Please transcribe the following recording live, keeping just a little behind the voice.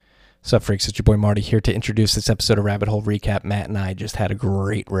What's up, freaks? It's your boy Marty here to introduce this episode of Rabbit Hole Recap. Matt and I just had a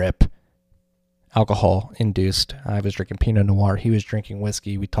great rip. Alcohol induced. I was drinking Pinot Noir. He was drinking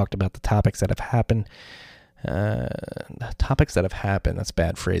whiskey. We talked about the topics that have happened. That's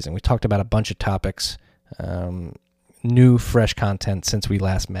bad phrasing. We talked about a bunch of topics. New, fresh content since we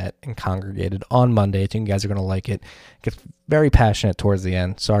last met and congregated on Monday. I think you guys are going to like it. It gets very passionate towards the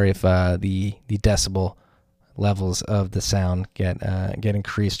end. Sorry if the decibel levels of the sound get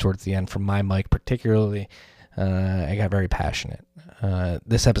increased towards the end from my mic particularly. I got very passionate.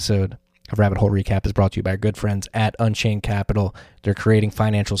 This episode of Rabbit Hole Recap is brought to you by our good friends at Unchained Capital. They're creating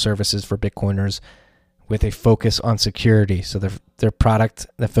financial services for Bitcoiners with a focus on security. So their product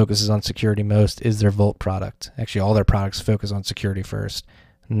that focuses on security most is their Vault product. Actually, all their products focus on security first.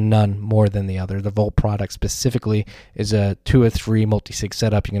 None more than the other. The Vault product specifically is a 2 of 3 multi-sig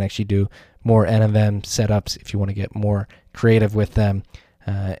setup. You can actually do more NVM setups if you want to get more creative with them.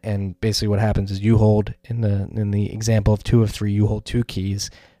 And basically what happens is you hold, in the example of 2 of 3, you hold 2 keys.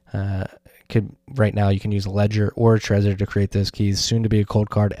 Right now you can use a Ledger or a Trezor to create those keys, soon to be a cold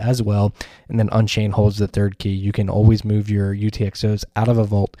card as well. And then Unchained holds the 3rd key. You can always move your UTXOs out of a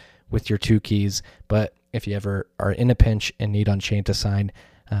vault with your 2 keys. But if you ever are in a pinch and need Unchained to sign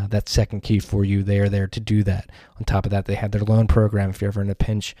that 2nd key for you, they are there to do that. On top of that, they have their loan program. If you're ever in a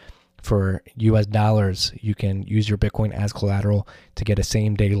pinch for US dollars, you can use your Bitcoin as collateral to get a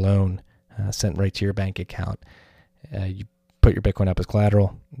same-day loan sent right to your bank account. You put your Bitcoin up as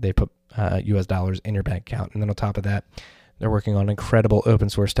collateral, they put US dollars in your bank account. And then on top of that, they're working on incredible open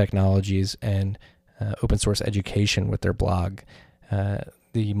source technologies and open source education with their blog.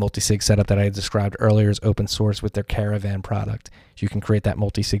 The multi-sig setup that I described earlier is open source with their Caravan product. You can create that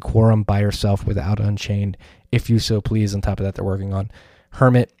multi-sig quorum by yourself without Unchained, if you so please. On top of that, they're working on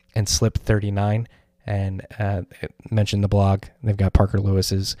Hermit and Slip 39. And mentioned the blog. They've got Parker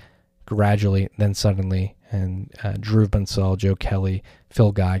Lewis's Gradually, Then Suddenly, and Drew Bensall, Joe Kelly,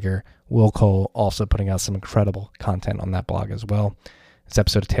 Phil Geiger, Will Cole, also putting out some incredible content on that blog as well. This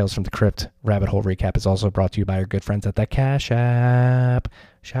episode of Tales from the Crypt, Rabbit Hole Recap, is also brought to you by our good friends at the Cash App.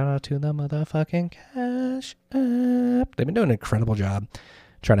 Shout out to the motherfucking Cash App. They've been doing an incredible job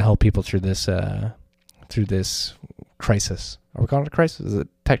trying to help people through this crisis. Are we calling it a crisis? Is it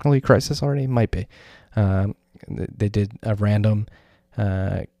technically a crisis already? Might be. They did a random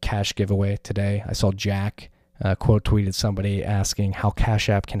cash giveaway today. I saw Jack quote tweeted somebody asking how Cash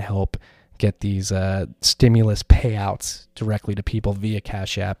App can help get these stimulus payouts directly to people via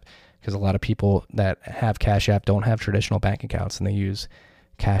Cash App, because a lot of people that have Cash App don't have traditional bank accounts and they use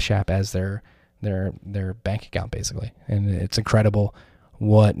Cash App as their bank account basically. And it's incredible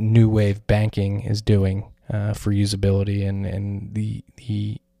what new wave banking is doing for usability and the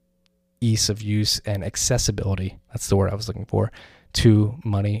ease of use and accessibility, that's the word I was looking for, to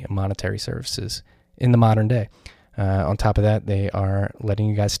money and monetary services in the modern day. On top of that, they are letting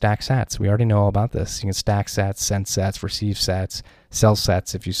you guys stack sats. We already know all about this. You can stack sats, send sats, receive sats, sell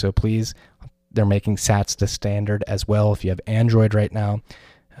sats if you so please. They're making sats to standard as well. If you have Android right now,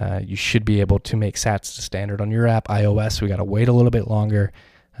 you should be able to make sats to standard on your app. iOS, we got to wait a little bit longer.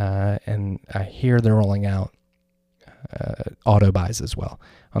 And I hear they're rolling out auto buys as well.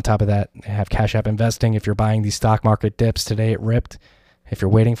 On top of that, they have Cash App investing. If you're buying these stock market dips, today it ripped. If you're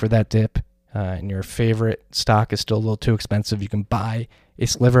waiting for that dip and your favorite stock is still a little too expensive, you can buy a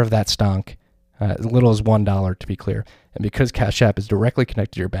sliver of that stock, as little as $1 to be clear. And because Cash App is directly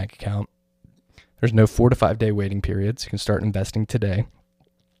connected to your bank account, there's no 4 to 5 day waiting periods. You can start investing today.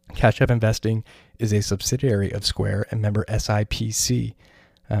 Cash App Investing is a subsidiary of Square and member SIPC.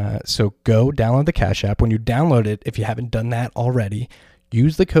 So go download the Cash App. When you download it, if you haven't done that already,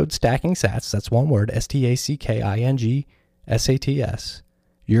 use the code STACKINGSATS. That's one word, STACKINGSATS.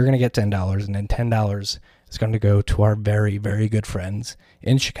 You're going to get $10, and then $10 is going to go to our very, very good friends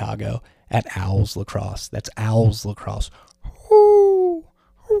in Chicago at Owls Lacrosse. That's Owls Lacrosse.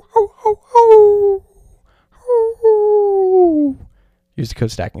 Use the code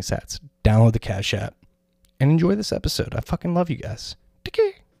STACKINGSATS. Download the Cash App and enjoy this episode. I fucking love you guys. Take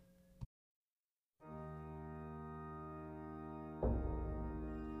care.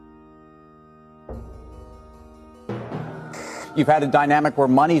 You've had a dynamic where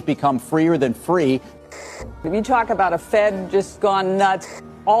money's become freer than free. If you talk about a Fed just gone nuts,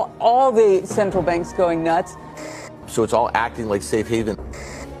 all the central banks going nuts. So it's all acting like safe haven.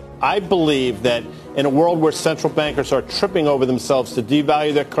 I believe that in a world where central bankers are tripping over themselves to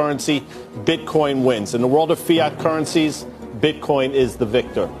devalue their currency, Bitcoin wins. In the world of fiat currencies, Bitcoin is the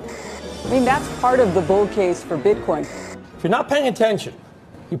victor. I mean, that's part of the bull case for Bitcoin. If you're not paying attention,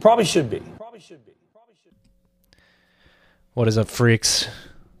 you probably should be. What is up, freaks?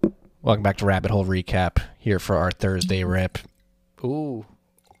 Welcome back to Rabbit Hole Recap here for our Thursday rip. Ooh,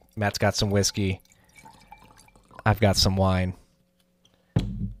 Matt's got some whiskey. I've got some wine.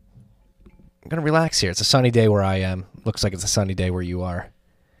 I'm going to relax here. It's a sunny day where I am. Looks like it's a sunny day where you are.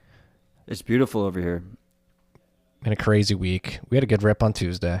 It's beautiful over here. Been a crazy week. We had a good rip on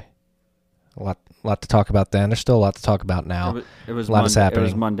Tuesday. A lot to talk about then. There's still a lot to talk about now. It was a lot Monday, is happening. It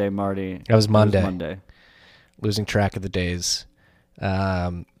was Monday, Marty. It was Monday. It was Monday. Losing track of the days.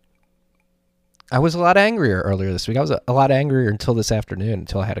 I was a lot angrier earlier this week. I was a lot angrier until this afternoon,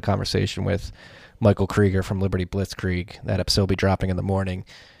 until I had a conversation with Michael Krieger from Liberty Blitzkrieg. That episode will be dropping in the morning.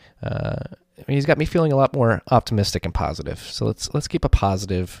 He's got me feeling a lot more optimistic and positive. So let's keep a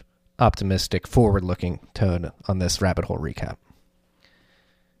positive, optimistic, forward-looking tone on this Rabbit Hole Recap.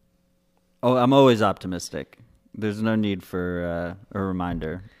 Oh, I'm always optimistic. There's no need for a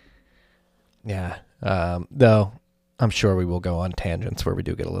reminder. Yeah. Though I'm sure we will go on tangents where we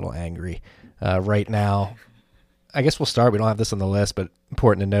do get a little angry. Right now, I guess we'll start. We don't have this on the list, but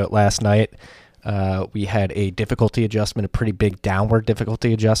important to note, last night we had a difficulty adjustment, a pretty big downward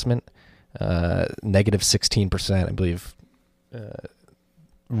difficulty adjustment, negative 16%, I believe,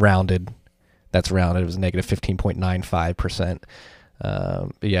 rounded. That's rounded. It was negative 15.95%.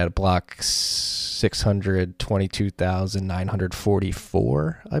 But yeah, to block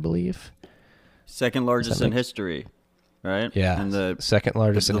 622,944, I believe. Second largest in history, right? Yeah, and the second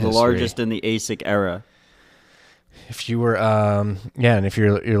largest in history. The largest in the ASIC era. If you were, and if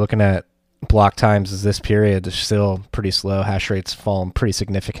you're looking at block times as this period, it's still pretty slow. Hash rate's fallen pretty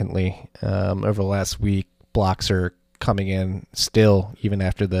significantly over the last week. Blocks are coming in still, even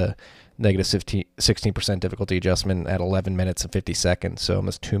after the negative 16% difficulty adjustment at 11 minutes and 50 seconds, so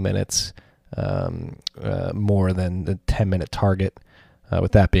almost 2 minutes more than the 10-minute target.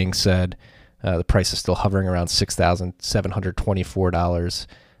 With that being said, the price is still hovering around $6,724.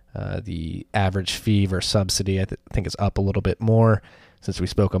 The average fee versus subsidy, I think, is up a little bit more. Since we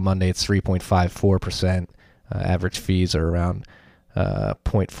spoke on Monday, it's 3.54%. Average fees are around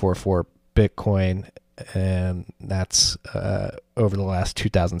 0.44 Bitcoin, and that's over the last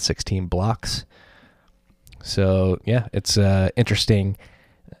 2016 blocks. So, yeah, it's an interesting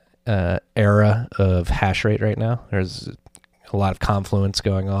era of hash rate right now. There's a lot of confluence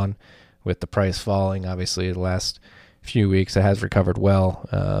going on with the price falling. Obviously, the last few weeks it has recovered well.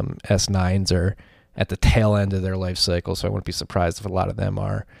 S9s are at the tail end of their life cycle, so I wouldn't be surprised if a lot of them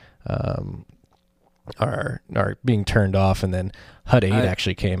are being turned off. And then HUD 8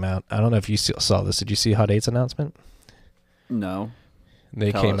 actually came out. I don't know if you saw this. Did you see HUD 8's announcement? No.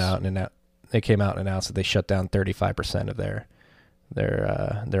 They came out and announced that they shut down 35% of their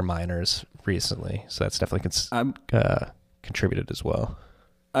miners recently. So that's definitely contributed as well.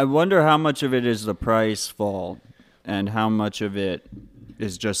 I wonder how much of it is the price fall and how much of it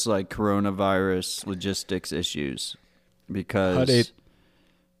is just like coronavirus logistics issues. Because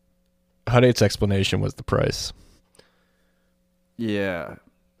HUD 8's explanation was the price. Yeah.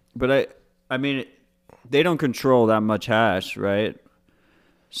 But I mean, they don't control that much hash, right?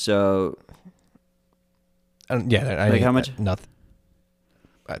 So how much? Nothing.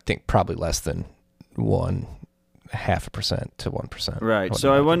 I think probably less than 0.5% to 1%. Right.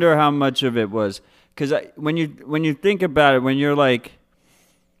 So I wonder how much of it was, because when you think about it, when your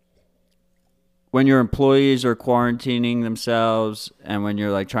employees are quarantining themselves, and when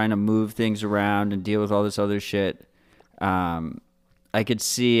you're like trying to move things around and deal with all this other shit, I could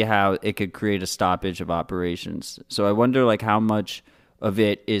see how it could create a stoppage of operations. So I wonder like how much of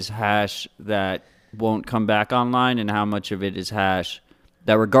it is hash that won't come back online, and how much of it is hash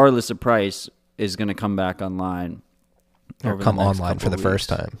that, regardless of price, is going to come back online. Or come online for the first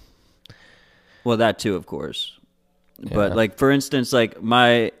time. Well, that too, of course. Yeah. But like, for instance, like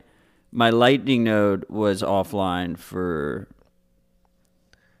my Lightning node was offline for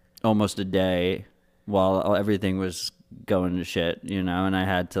almost a day while everything was going to shit, and I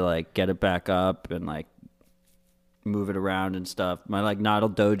had to like get it back up and like move it around and stuff. My like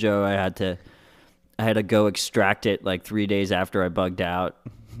Nodal Dojo, I had to go extract it like 3 days after I bugged out,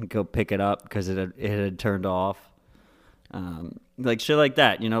 go pick it up because it had turned off. Like shit like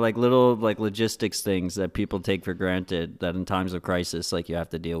that, like little like logistics things that people take for granted that in times of crisis, like you have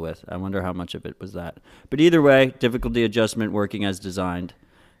to deal with. I wonder how much of it was that. But either way, difficulty adjustment working as designed.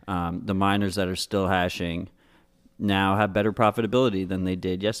 The miners that are still hashing now have better profitability than they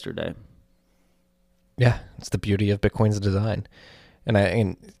did yesterday. Yeah, it's the beauty of Bitcoin's design.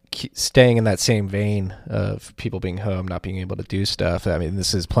 And staying in that same vein of people being home, not being able to do stuff. I mean,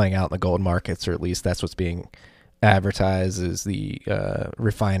 this is playing out in the gold markets, or at least that's what's being advertised, is the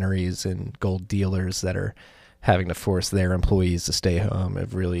refineries and gold dealers that are having to force their employees to stay home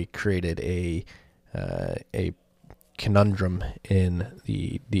have really created a conundrum in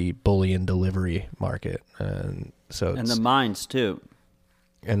the bullion delivery market, and so And the mines too.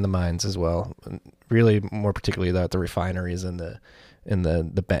 and the mines as well. And really, more particularly the refineries and the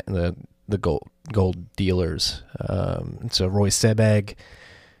gold dealers. And so Roy Sebag,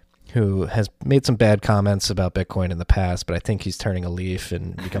 who has made some bad comments about Bitcoin in the past, but I think he's turning a leaf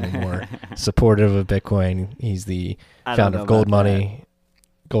and becoming more supportive of Bitcoin. He's the founder of Gold Money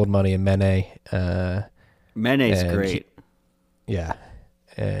and Mene. Mene's and great.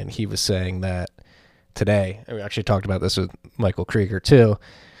 And he was saying that today, we actually talked about this with Michael Krieger too,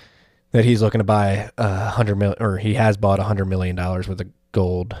 that he's looking to buy $100 million, or he has bought $100 million worth of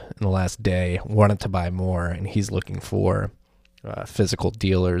gold in the last day, wanted to buy more, and he's looking for physical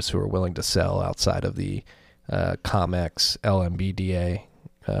dealers who are willing to sell outside of the COMEX, LMBDA,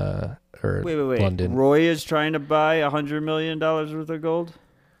 or Wait. London. Roy is trying to buy $100 million worth of gold?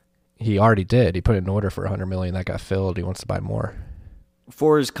 He already did. He put in an order for $100 million. That got filled. He wants to buy more.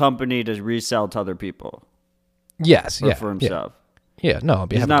 For his company to resell to other people? Yes, Or yeah. for himself? Yeah, no, on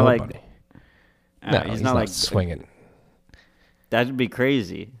behalf of not Gold like- Money. Uh, No, he's not like swinging. That'd be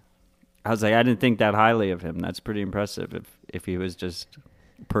crazy. I was like, I didn't think that highly of him. That's pretty impressive if he was just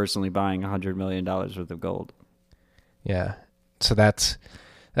personally buying $100 million worth of gold. Yeah. So that's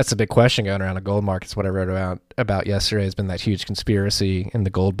a big question going around the gold markets. What I wrote about yesterday has been that huge conspiracy in the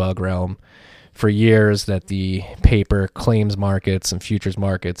gold bug realm for years, that the paper claims markets and futures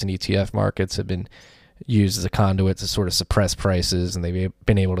markets and ETF markets have been used as a conduit to sort of suppress prices, and they've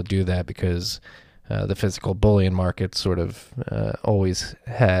been able to do that because the physical bullion market sort of always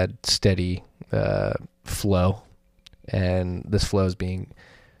had steady flow, and this flow is being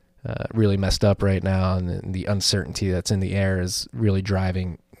really messed up right now, and the uncertainty that's in the air is really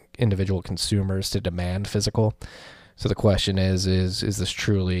driving individual consumers to demand physical. So the question is this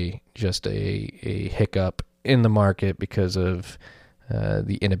truly just a hiccup in the market because of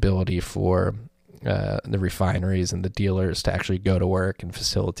the inability for the refineries and the dealers to actually go to work and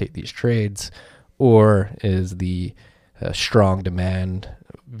facilitate these trades, or is the strong demand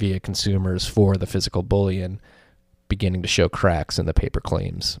via consumers for the physical bullion beginning to show cracks in the paper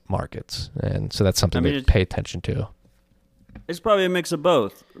claims markets? And so that's something to pay attention to. It's probably a mix of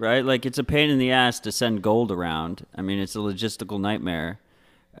both, right? Like, it's a pain in the ass to send gold around. I mean, it's a logistical nightmare.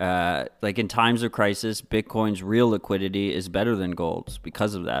 Like, in times of crisis, Bitcoin's real liquidity is better than gold's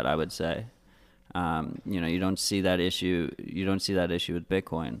because of that, I would say. You don't see that issue. You don't see that issue with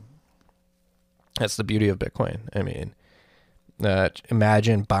Bitcoin. That's the beauty of Bitcoin. I mean,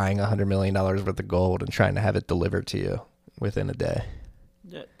 imagine buying $100 million worth of gold and trying to have it delivered to you within a day.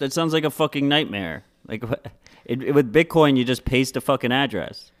 That sounds like a fucking nightmare. Like, with Bitcoin, you just paste a fucking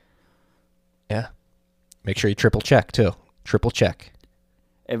address. Yeah. Make sure you triple check too. Triple check.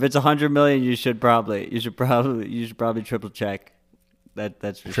 If it's 100 million, you should probably triple check.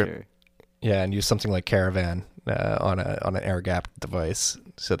 That's for sure. Yeah, and use something like Caravan on an air gap device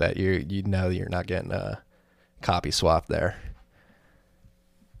so that you know that you're not getting a copy swap there.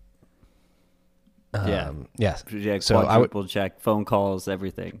 Yes. So I would check phone calls,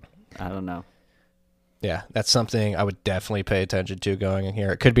 everything. I don't know. Yeah, that's something I would definitely pay attention to going in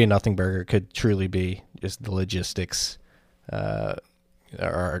here. It could be a nothing burger. It could truly be just the logistics are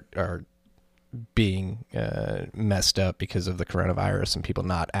being messed up because of the coronavirus and people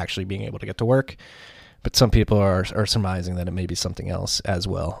not actually being able to get to work. But some people are surmising that it may be something else as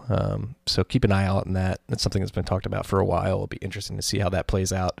well. So keep an eye out on that. It's something that's been talked about for a while. It'll be interesting to see how that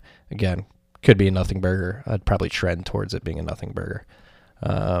plays out. Again, could be a nothing burger. I'd probably trend towards it being a nothing burger.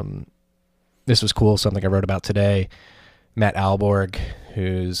 This was cool, something I wrote about today. Matt Alborg,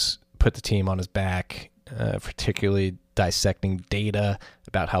 who's put the team on his back, particularly dissecting data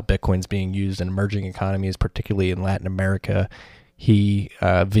about how Bitcoin's being used in emerging economies, particularly in Latin America. He,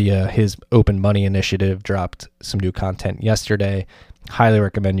 via his Open Money initiative, dropped some new content yesterday. Highly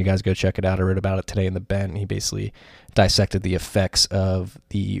recommend you guys go check it out. I wrote about it today in the Bent. He basically dissected the effects of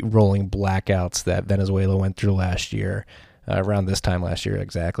the rolling blackouts that Venezuela went through last year, around this time last year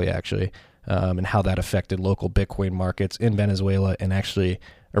exactly, actually, and how that affected local Bitcoin markets in Venezuela and actually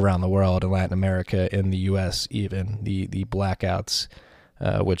around the world, in Latin America, in the U.S. even. The blackouts,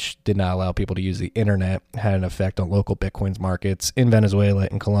 which did not allow people to use the internet, had an effect on local Bitcoins markets in Venezuela,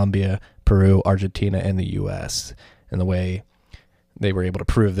 in Colombia, Peru, Argentina, and the U.S. And the way they were able to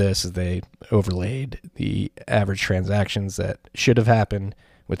prove this is they overlaid the average transactions that should have happened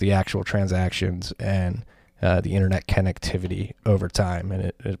with the actual transactions and the internet connectivity over time.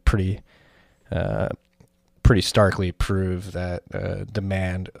 And it pretty pretty starkly prove that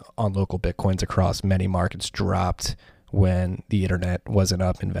demand on local Bitcoins across many markets dropped when the internet wasn't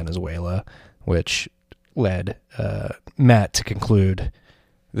up in Venezuela, which led Matt to conclude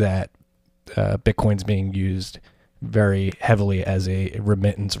that Bitcoin's being used very heavily as a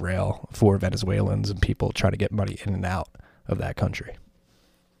remittance rail for Venezuelans and people trying to get money in and out of that country.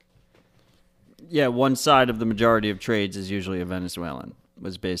 Yeah, one side of the majority of trades is usually a Venezuelan,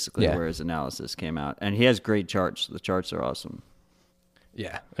 was basically Yeah. where his analysis came out. And he has great charts. The charts are awesome.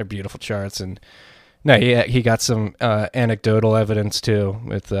 Yeah, they're beautiful charts. And no, he got some anecdotal evidence too.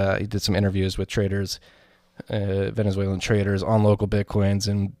 With he did some interviews with traders, Venezuelan traders on local Bitcoins,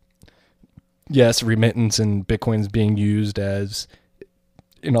 and yes, remittance and Bitcoin's being used as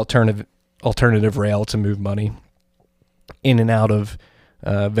an alternative rail to move money in and out of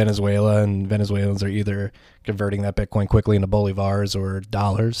Venezuela, and Venezuelans are either converting that Bitcoin quickly into bolivars or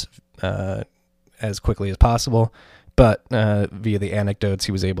dollars as quickly as possible. But via the anecdotes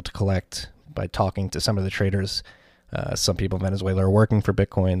he was able to collect by talking to some of the traders, some people in Venezuela are working for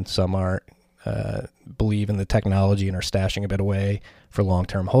Bitcoin, some are believe in the technology and are stashing a bit away for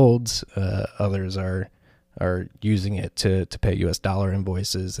long-term holds. Others are using it to pay U.S. dollar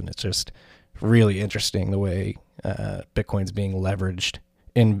invoices, and it's just really interesting the way Bitcoin's being leveraged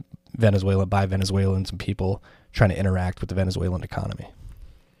in Venezuela by Venezuelans and people trying to interact with the Venezuelan economy.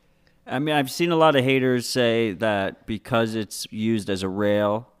 I mean, I've seen a lot of haters say that because it's used as a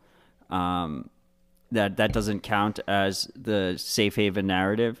rail, that doesn't count as the safe haven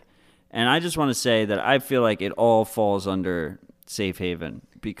narrative. And I just want to say that I feel like it all falls under safe haven,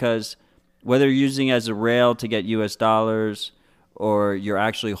 because whether you're using it as a rail to get U.S. dollars, or you're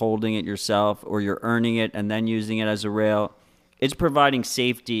actually holding it yourself, or you're earning it and then using it as a rail, it's providing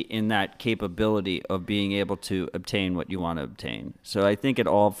safety in that capability of being able to obtain what you want to obtain. So I think it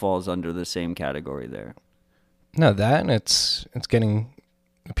all falls under the same category there. No, that, and it's getting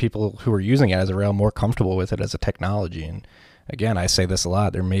people who are using it as a rail more comfortable with it as a technology. And again, I say this a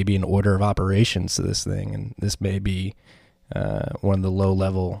lot, there may be an order of operations to this thing, and this may be one of the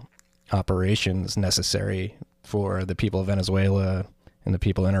low-level operations necessary for the people of Venezuela and the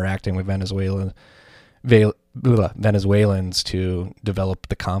people interacting with Venezuelans to develop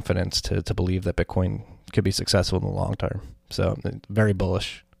the confidence to believe that Bitcoin could be successful in the long term. So very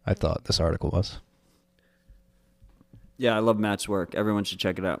bullish, I thought this article was. Yeah, I love Matt's work. Everyone should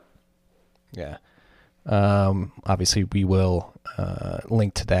check it out. Yeah. Obviously, we will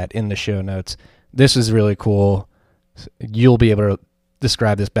link to that in the show notes. This is really cool. You'll be able to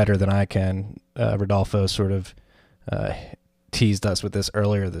describe this better than I can. Rodolfo sort of teased us with this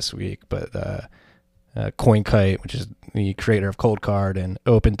earlier this week, but CoinKite, which is the creator of Coldcard, and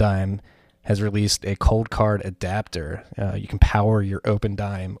OpenDime has released a Coldcard adapter. You can power your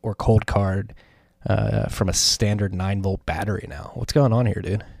OpenDime or Coldcard from a standard 9-volt battery now. What's going on here,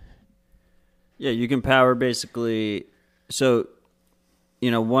 dude? Yeah, you can power basically. So,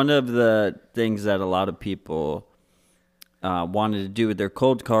 one of the things that a lot of people wanted to do with their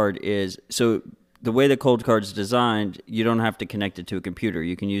Coldcard is, so the way the Coldcard is designed, you don't have to connect it to a computer.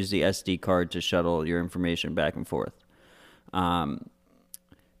 You can use the SD card to shuttle your information back and forth.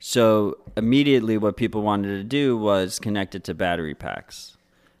 So immediately what people wanted to do was connect it to battery packs.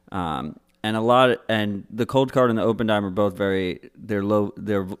 And the Coldcard and the OpenDime are both they're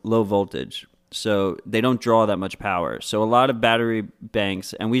low voltage. So they don't draw that much power. So a lot of battery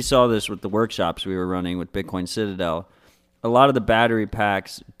banks, and we saw this with the workshops we were running with Bitcoin Citadel, a lot of the battery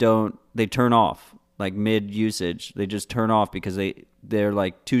packs they turn off, like mid-usage. They just turn off because they're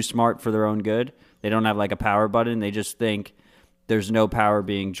like too smart for their own good. They don't have like a power button. They just think there's no power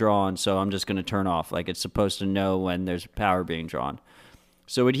being drawn, so I'm just going to turn off. Like it's supposed to know when there's power being drawn.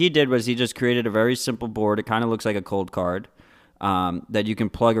 So what he did was he just created a very simple board. It kind of looks like a Coldcard that you can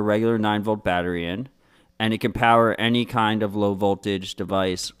plug a regular 9-volt battery in, and it can power any kind of low-voltage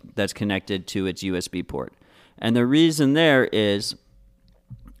device that's connected to its USB port. And the reason there is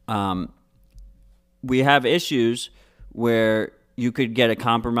we have issues where you could get a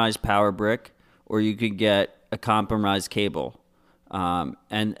compromised power brick, or you could get a compromised cable.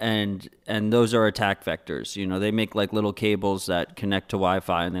 And those are attack vectors. They make like little cables that connect to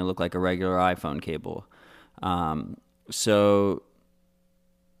Wi-Fi, and they look like a regular iPhone cable. So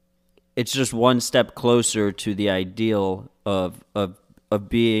it's just one step closer to the ideal of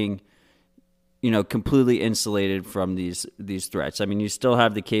being, completely insulated from these threats. I mean, you still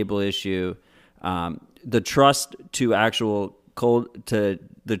have the cable issue. The trust to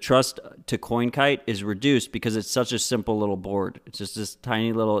CoinKite is reduced because it's such a simple little board. It's just this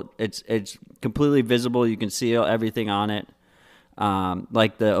tiny little. It's completely visible. You can see everything on it,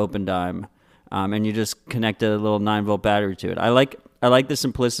 like the OpenDime. and you just connect a little 9-volt battery to it. I like the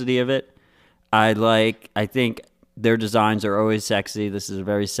simplicity of it. I think their designs are always sexy. This is a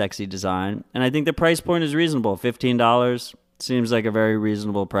very sexy design, and I think the price point is reasonable. $15 seems like a very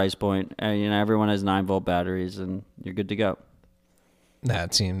reasonable price point. Everyone has 9-volt batteries, and you're good to go.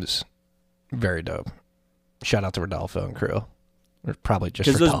 That seems very dope. Shout out to Rodolfo and crew. Or probably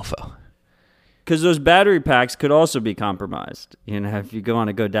just Rodolfo. Because those battery packs could also be compromised, if you want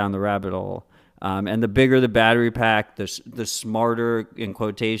to go down the rabbit hole. And the bigger the battery pack, the smarter, in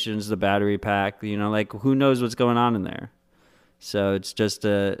quotations, the battery pack. Who knows what's going on in there? So it's just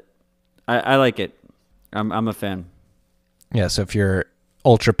I like it. I'm a fan. Yeah, so if you're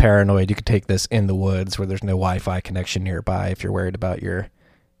ultra paranoid, you could take this in the woods where there's no Wi-Fi connection nearby. If you're worried about your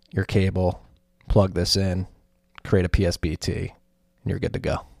cable, plug this in, create a PSBT, and you're good to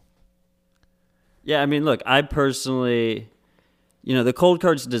go. Yeah, look, I personally, the Cold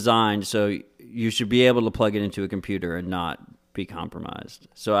Card's designed so you should be able to plug it into a computer and not be compromised.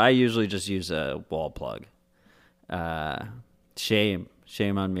 So I usually just use a wall plug. Shame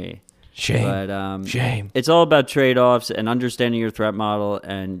on me. Shame. It's all about trade-offs and understanding your threat model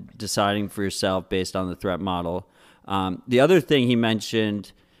and deciding for yourself based on the threat model. The other thing he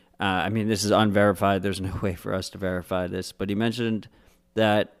mentioned, this is unverified. There's no way for us to verify this, but he mentioned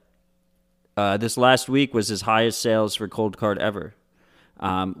that this last week was his highest sales for Cold Card ever,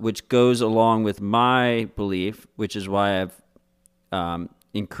 which goes along with my belief, which is why I've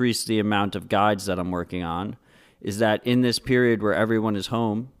increased the amount of guides that I'm working on, is that in this period where everyone is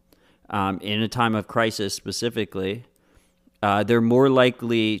home, in a time of crisis specifically, they're more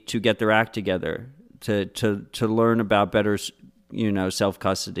likely to get their act together, to learn about better,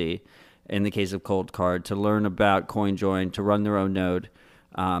 self-custody in the case of Cold Card, to learn about CoinJoin, to run their own node.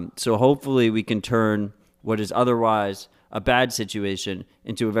 So hopefully we can turn what is otherwise a bad situation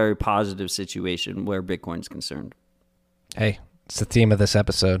into a very positive situation where Bitcoin's concerned. Hey, it's the theme of this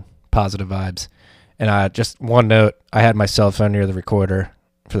episode, positive vibes. And just one note, I had my cell phone near the recorder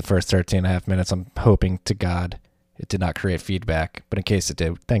for the first 13 and a half minutes. I'm hoping to God it did not create feedback, but in case it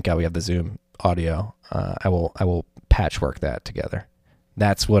did, thank God we have the Zoom audio. I will patchwork that together.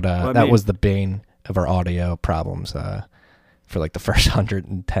 That's what was the bane of our audio problems for like the first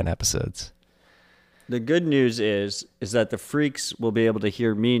 110 episodes. The good news is that the freaks will be able to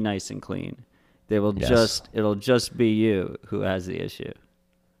hear me nice and clean. They will it'll just be you who has the issue.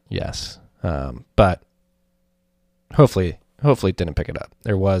 Yes. But hopefully it didn't pick it up.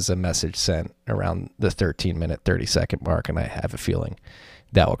 There was a message sent around the 13-minute, 30-second mark, and I have a feeling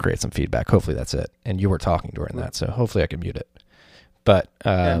that will create some feedback. Hopefully that's it. And you were talking during that, so hopefully I can mute it. But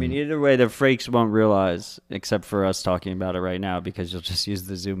either way, the freaks won't realize, except for us talking about it right now, because you'll just use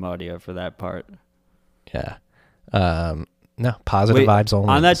the Zoom audio for that part. Yeah. No, positive vibes only.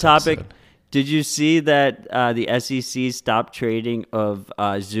 On that topic, did you see that the SEC stopped trading of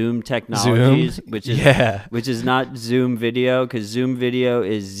Zoom Technologies, which is not Zoom Video, because Zoom Video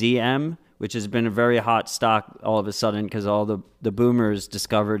is ZM, which has been a very hot stock all of a sudden because all the boomers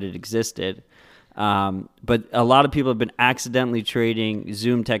discovered it existed. But a lot of people have been accidentally trading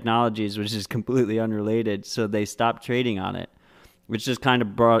Zoom Technologies, which is completely unrelated, so they stopped trading on it, which just kind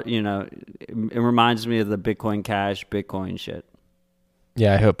of brought, it reminds me of the Bitcoin Cash, Bitcoin shit.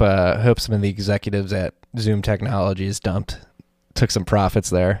 Yeah, I hope some of the executives at Zoom Technologies took some profits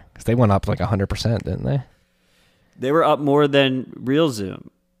there, because they went up like 100%, didn't they? They were up more than real Zoom.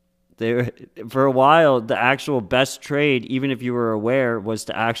 They were, for a while, the actual best trade, even if you were aware, was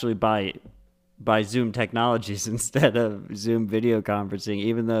to actually buy Zoom Technologies instead of Zoom video conferencing,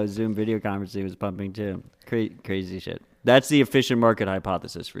 even though Zoom video conferencing was pumping too. Crazy shit. That's the efficient market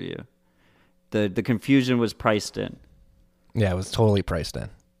hypothesis for you. The confusion was priced in. Yeah, it was totally priced in.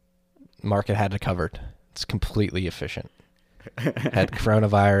 Market had it covered. It's completely efficient. Had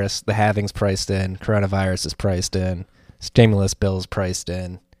coronavirus, the halving's priced in, coronavirus is priced in, stimulus bills priced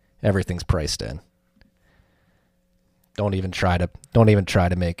in, everything's priced in. Don't even try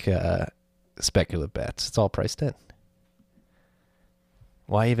to make speculative bets. It's all priced in.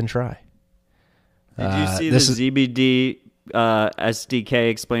 Why even try? Did you see the ZBD SDK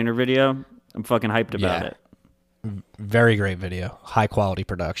explainer video? I'm fucking hyped about it. Very great video, high quality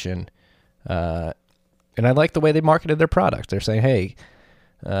production, and I like the way they marketed their product. They're saying, hey,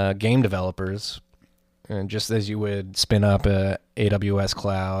 game developers, and just as you would spin up a AWS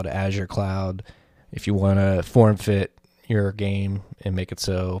cloud, Azure cloud, if you want to form fit your game and make it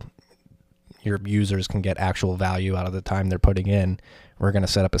so your users can get actual value out of the time they're putting in, we're going to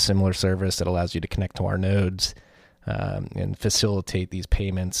set up a similar service that allows you to connect to our nodes and facilitate these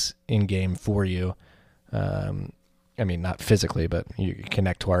payments in game for you. And I mean, not physically, but you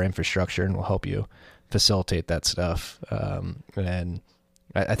connect to our infrastructure and we'll help you facilitate that stuff. And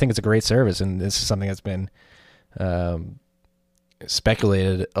I think it's a great service, and this is something that's been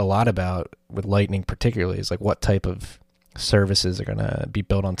speculated a lot about with Lightning particularly, is like what type of services are going to be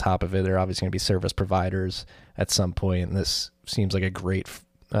built on top of it. They're obviously going to be service providers at some point, and this seems like a great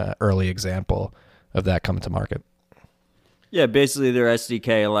early example of that coming to market. Yeah, basically their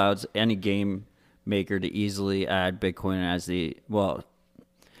SDK allows any game maker to easily add Bitcoin as they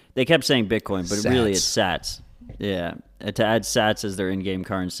kept saying Bitcoin, but really it's Sats. Yeah, to add Sats as their in-game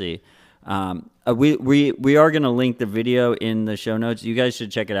currency. We are going to link the video in the show notes. You guys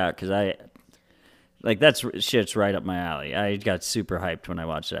should check it out because that's shit's right up my alley. I got super hyped when I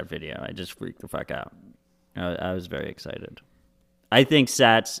watched that video. I just freaked the fuck out. I was very excited. I think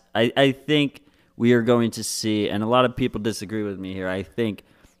Sats, I think we are going to see, and a lot of people disagree with me here, I think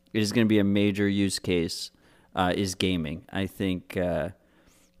it is going to be a major use case is gaming. I think,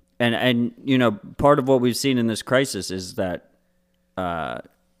 and you know, part of what we've seen in this crisis is that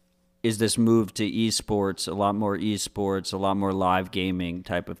is this move to esports, a lot more live gaming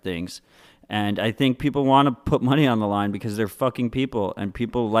type of things. And I think people want to put money on the line because they're fucking people, and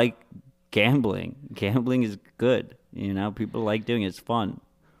people like gambling. Gambling is good. You know, people like doing it. It's fun.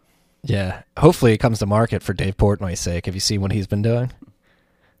 Yeah. Hopefully it comes to market for Dave Portnoy's sake. Have you seen what he's been doing?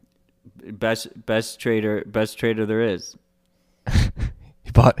 Best trader there is.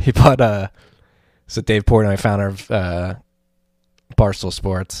 He bought so Dave Portnoy, founder of Barstool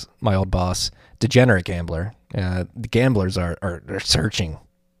Sports, my old boss, degenerate gambler. The gamblers are searching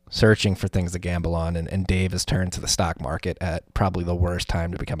for things to gamble on, and Dave has turned to the stock market at probably the worst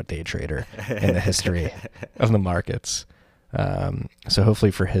time to become a day trader in the history of the markets. So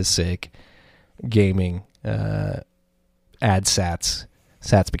hopefully for his sake, gaming add Sats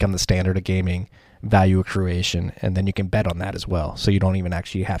become the standard of gaming, value accruation, and then you can bet on that as well. So you don't even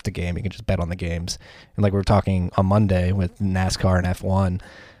actually have to game. You can just bet on the games. And like we were talking on Monday with NASCAR and F1,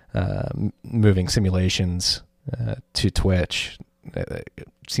 moving simulations to Twitch, it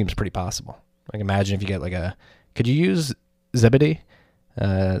seems pretty possible. Like imagine if you get could you use Zebedee?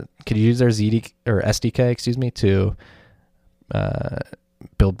 Could you use their SDK, to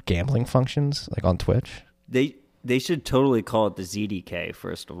build gambling functions like on Twitch? They should totally call it the ZDK,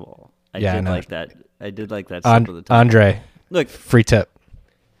 first of all. I did like that step of the time. Andre, look, free tip.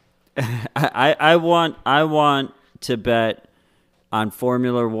 I want to bet on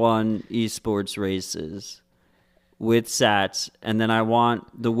Formula One esports races with Sats, and then I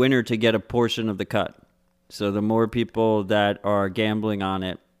want the winner to get a portion of the cut. So the more people that are gambling on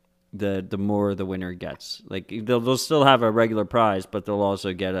it, the more the winner gets. Like they'll still have a regular prize, but they'll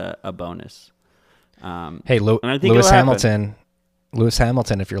also get a bonus. Hey, Lewis Hamilton,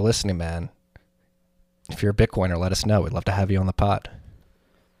 if you're listening, man, if you're a Bitcoiner, let us know. We'd love to have you on the pod.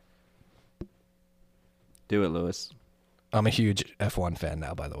 Do it, Lewis. I'm a huge F1 fan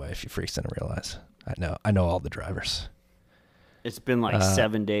now, by the way, if you freaks didn't realize. I know all the drivers. It's been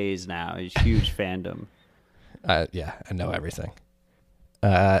 7 days now. It's huge fandom. Yeah, I know everything.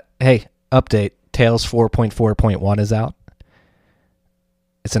 Hey, update. Tails 4.4.1 is out.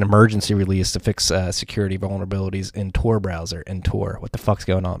 It's an emergency release to fix security vulnerabilities in Tor browser and Tor. What the fuck's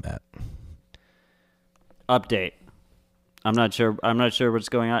going on, Matt? Update. I'm not sure what's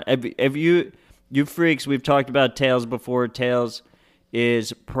going on. Have you freaks, we've talked about Tails before. Tails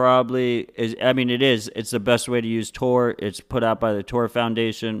is it's the best way to use Tor. It's put out by the Tor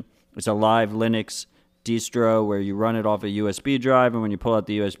Foundation. It's a live Linux distro where you run it off a USB drive, and when you pull out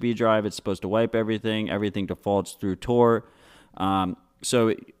the USB drive, it's supposed to wipe everything. Everything defaults through Tor.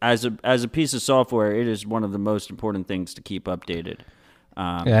 So as a piece of software, it is one of the most important things to keep updated.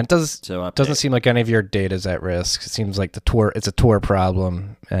 It doesn't seem like any of your data is at risk. It seems like it's a Tor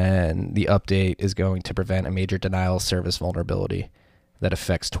problem, and the update is going to prevent a major denial of service vulnerability that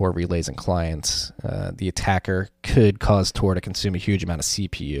affects Tor relays and clients. The attacker could cause Tor to consume a huge amount of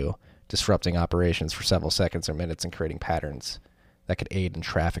CPU, disrupting operations for several seconds or minutes and creating patterns that could aid in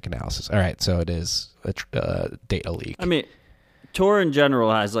traffic analysis. All right, so it is a data leak. I mean, Tor in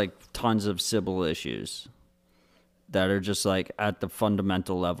general has tons of Sybil issues that are just at the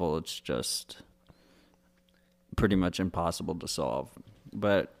fundamental level, it's just pretty much impossible to solve.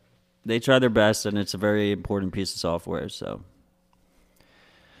 But they try their best, and it's a very important piece of software. So,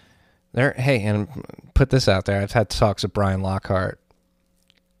 hey, and put this out there. I've had talks with Brian Lockhart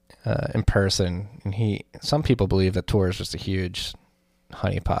in person, and some people believe that Tor is just a huge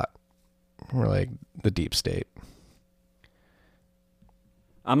honeypot. We're like the deep state.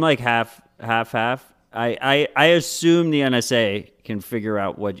 I'm half. I assume the NSA can figure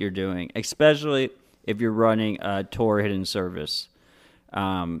out what you're doing, especially if you're running a Tor hidden service.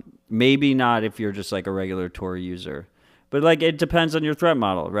 Maybe not if you're just like a regular Tor user, but like it depends on your threat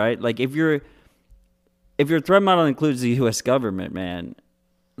model, right? Like if your threat model includes the U.S. government, man,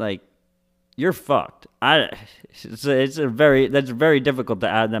 like you're fucked. That's very difficult to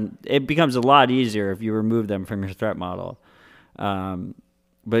add them. It becomes a lot easier if you remove them from your threat model.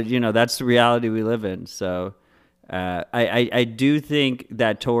 But that's the reality we live in. So I do think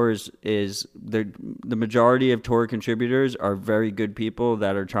that Tor is the majority of Tor contributors are very good people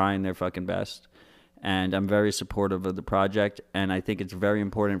that are trying their fucking best. And I'm very supportive of the project. And I think it's very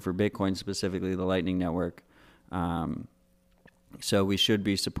important for Bitcoin, specifically the Lightning Network. So we should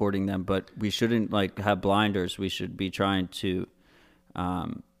be supporting them, but we shouldn't like have blinders. We should be trying to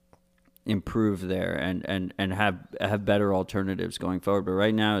improve there and have better alternatives going forward. But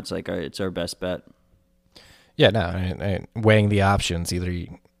right now, it's like it's our best bet. Yeah, no, and weighing the options, either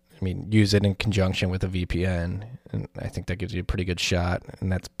use it in conjunction with a VPN, and I think that gives you a pretty good shot,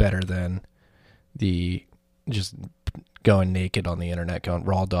 and that's better than the just going naked on the internet, going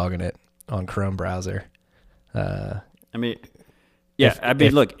raw dogging it on Chrome browser. Look,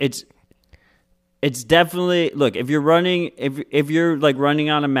 it's definitely if you're running if you're like running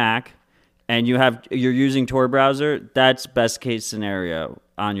on a Mac and you're using Tor browser, that's best case scenario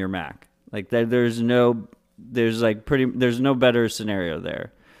on your Mac. Like there's no better scenario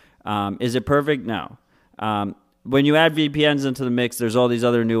there. Is it perfect? No. When you add VPNs into the mix, there's all these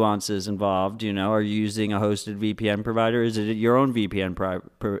other nuances involved. Are you using a hosted VPN provider? Is it your own VPN?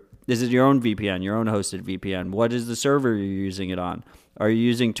 Is it your own VPN, your own hosted VPN? What is the server you're using it on? Are you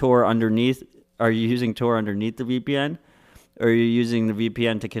using Tor underneath? Are you using Tor underneath the VPN? Or are you using the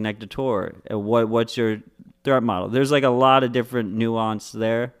VPN to connect to Tor? And what's your threat model? There's like a lot of different nuance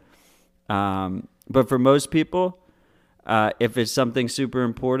there. But for most people, if it's something super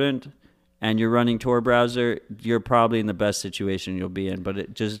important and you're running Tor browser, you're probably in the best situation you'll be in. But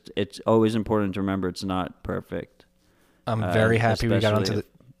it's always important to remember it's not perfect. I'm very happy we got onto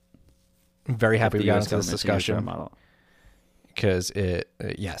this discussion because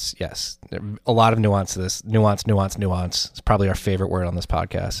yes, a lot of nuance to this. Nuance. It's probably our favorite word on this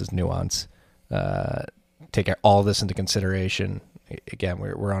podcast is nuance. Take all this into consideration. Again,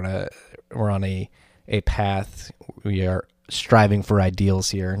 we're on a path. We are striving for ideals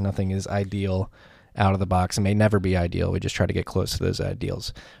here. Nothing is ideal out of the box. It may never be ideal. We just try to get close to those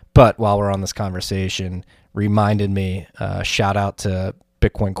ideals. But while we're on this conversation, reminded me, shout out to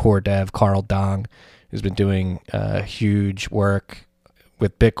Bitcoin core dev Carl Dong, who's been doing huge work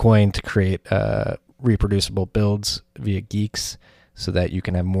with Bitcoin to create reproducible builds via Geeks so that you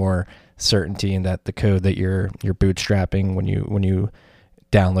can have more certainty in that the code that you're bootstrapping when you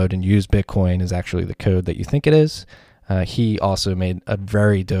download and use Bitcoin is actually the code that you think it is. He also made a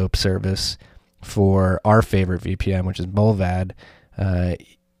very dope service for our favorite VPN, which is Mullvad.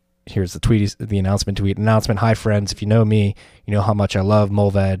 Here's the announcement tweet. Hi friends, if you know me, you know how much I love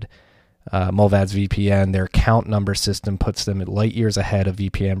Mullvad. Mullvad's VPN, their account number system puts them at light years ahead of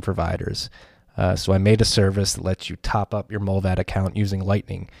VPN providers. So I made a service that lets you top up your Mullvad account using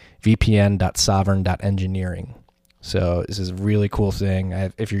Lightning, vpn.sovereign.engineering. So this is a really cool thing.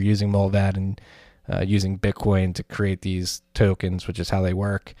 If you're using Mullvad and using Bitcoin to create these tokens, which is how they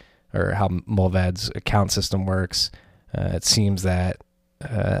work, or how Mullvad's account system works, it seems that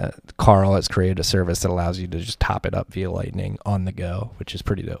Carl has created a service that allows you to just top it up via Lightning on the go, which is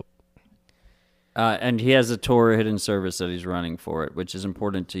pretty dope. And he has a Tor hidden service that he's running for it, which is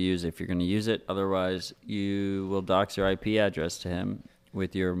important to use if you're going to use it. Otherwise, you will dox your IP address to him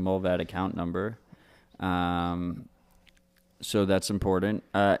with your Mullvad account number. So that's important.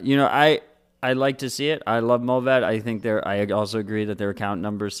 I like to see it. I love Mullvad. I think I also agree that their account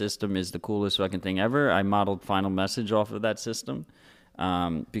number system is the coolest fucking thing ever. I modeled Final Message off of that system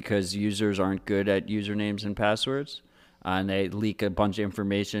because users aren't good at usernames and passwords. And they leak a bunch of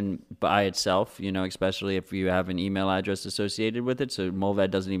information by itself, especially if you have an email address associated with it. So Mullvad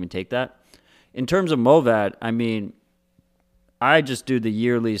doesn't even take that. In terms of Mullvad, I just do the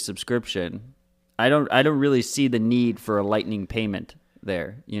yearly subscription. I don't really see the need for a Lightning payment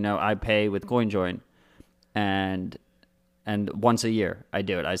there. I pay with CoinJoin, and once a year I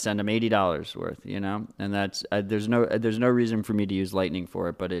do it. I send them $80 worth, and that's there's no reason for me to use Lightning for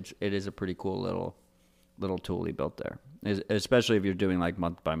it, but it is a pretty cool little tool he built there, especially if you're doing like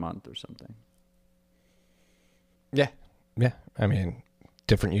month by month or something. Yeah.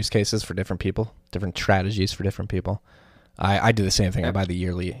 Different use cases for different people, different strategies for different people. I do the same thing. I buy the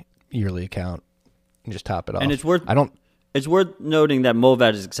yearly account and just top it off. And it's worth noting that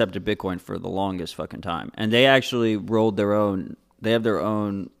Mullvad has accepted Bitcoin for the longest fucking time, and they actually rolled their own They have their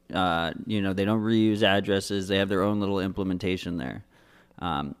own, you know, they don't reuse addresses. They have their own little implementation there.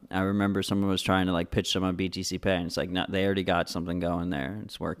 I remember someone was trying to like pitch them on BTC Pay, and it's like, no, they already got something going there.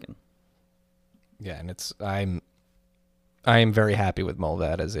 It's working. Yeah, and I am very happy with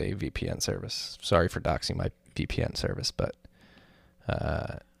Mullvad as a VPN service. Sorry for doxing my VPN service, but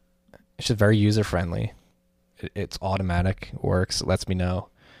it's just very user friendly. It's automatic, works. It lets me know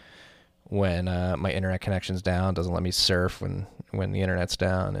when my internet connection's down. Doesn't let me surf when the internet's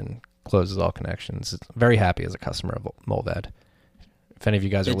down, and closes all connections. Very happy as a customer of Mullvad. If any of you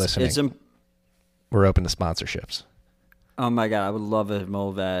guys are listening, we're open to sponsorships. Oh my God, I would love if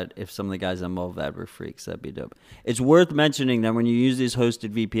Mullvad, if some of the guys on Mullvad were freaks. That'd be dope. It's worth mentioning that when you use these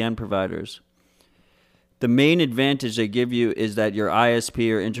hosted VPN providers, the main advantage they give you is that your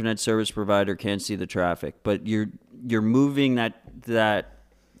ISP or internet service provider can't see the traffic, but you're moving that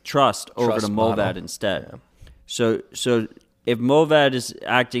trust over to Mullvad instead. Yeah. So if Mullvad is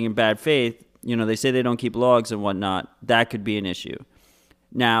acting in bad faith, you know, they say they don't keep logs and whatnot, that could be an issue.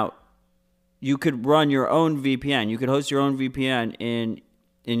 Now, you could run your own VPN. You could host your own VPN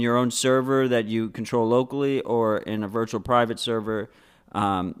in your own server that you control locally, or in a virtual private server,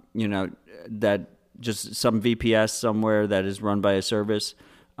 you know, that just some VPS somewhere that is run by a service.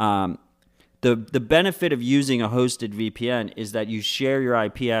 The benefit of using a hosted VPN is that you share your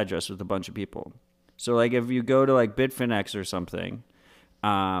IP address with a bunch of people. So like if you go to like Bitfinex or something,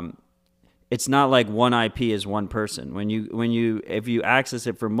 it's not like one IP is one person. If you access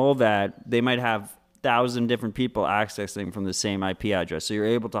it from Mullvad, they might have 1,000 different people accessing from the same IP address. So you're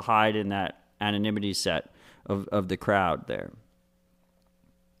able to hide in that anonymity set of the crowd there.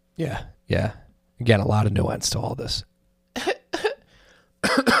 Yeah, yeah. Again, a lot of nuance to all this.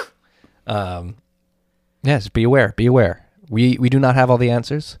 Yes, be aware. Be aware. We do not have all the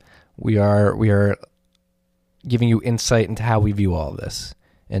answers. We are giving you insight into how we view all of this.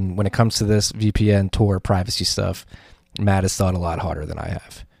 And when it comes to this VPN, Tor, privacy stuff, Matt has thought a lot harder than I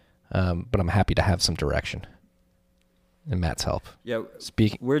have. But I'm happy to have some direction and Matt's help. Yeah,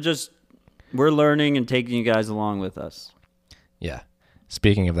 we're learning and taking you guys along with us. Yeah.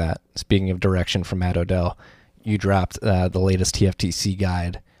 Speaking of that, speaking of direction from Matt Odell, you dropped the latest TFTC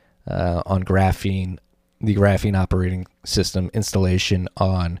guide on Graphene, the Graphene operating system installation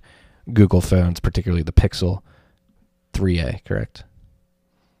on Google phones, particularly the Pixel 3a, correct?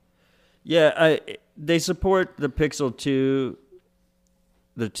 Yeah, they support the Pixel 2,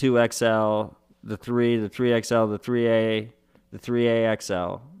 the 2XL, the 3, the 3XL, the 3A, the 3A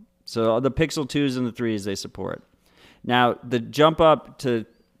XL. So the Pixel 2s and the 3s they support. Now, the jump up to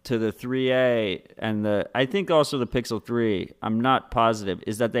the 3A and I think also the Pixel 3, I'm not positive,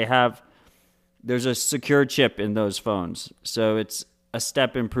 is that there's a secure chip in those phones. So it's a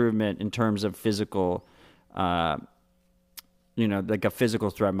step improvement in terms of physical, you know, like a physical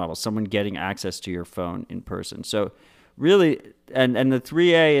threat model, someone getting access to your phone in person. So really, and the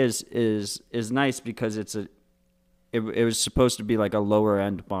 3A is nice because it was supposed to be like a lower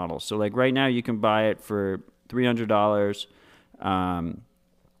end model. So like right now you can buy it for $300.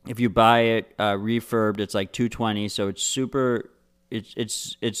 If you buy it refurbed, it's like $220. So it's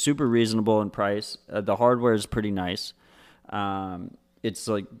super reasonable in price. The hardware is pretty nice. It's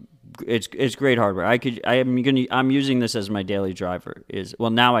like it's great hardware. I'm using this as my daily driver.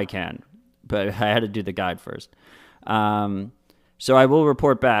 Now I can, but I had to do the guide first. So I will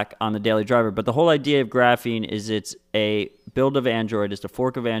report back on the daily driver. But the whole idea of Graphene is it's a build of Android. It's a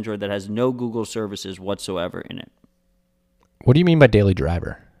fork of Android that has no Google services whatsoever in it. What do you mean by daily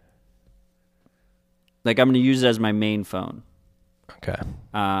driver? Like I'm going to use it as my main phone. Okay.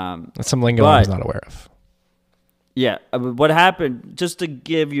 That's some lingo I was not aware of. Yeah. What happened, just to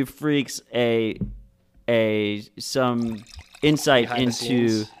give you freaks some insight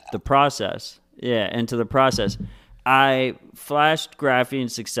into the process. Yeah, into the process. I flashed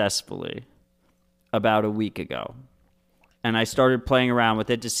Graphene successfully about a week ago. And I started playing around with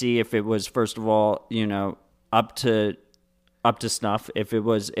it to see if it was, first of all, you know, up to snuff. If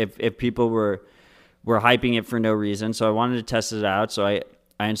people were hyping it for no reason. So I wanted to test it out. So I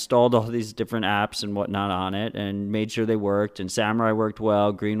installed all these different apps and whatnot on it and made sure they worked. And Samurai worked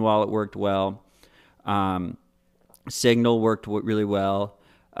well. Green Wallet worked well. Signal worked really well.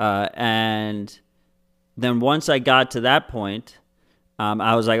 And then once I got to that point,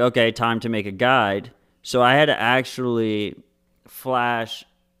 I was like, okay, time to make a guide. So I had to actually flash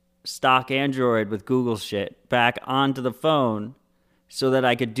stock Android with Google shit back onto the phone so that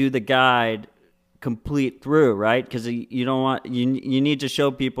I could do the guide complete through, right? Because you don't want you need to show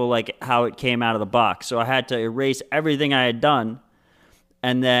people like how it came out of the box. So I had to erase everything I had done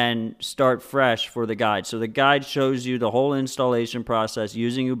and then start fresh for the guide. So the guide shows you the whole installation process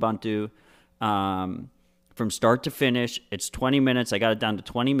using Ubuntu from start to finish. It's 20 minutes. I got it down to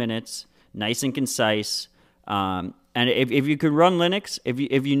 20 minutes, nice and concise. And if you could run Linux,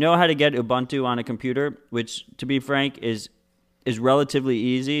 if you know how to get Ubuntu on a computer, which to be frank is relatively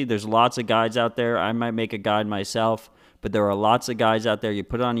easy. There's lots of guides out there. I might make a guide myself, but there are lots of guides out there. You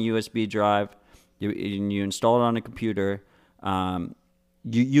put it on a USB drive, you install it on a computer.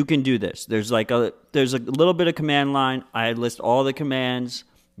 You can do this. There's a little bit of command line. I list all the commands.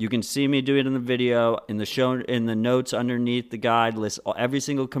 You can see me do it in the video, in the notes underneath the guide. List every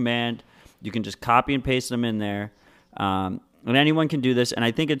single command. You can just copy and paste them in there, and anyone can do this. And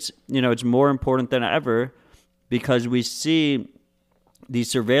I think it's more important than ever because we see these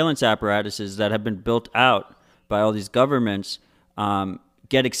surveillance apparatuses that have been built out by all these governments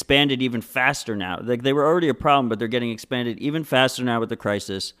get expanded even faster now. Like they were already a problem, but they're getting expanded even faster now with the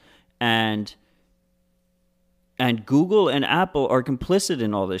crisis. And Google and Apple are complicit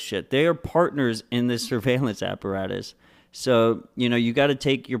in all this shit. They are partners in this surveillance apparatus. So, you got to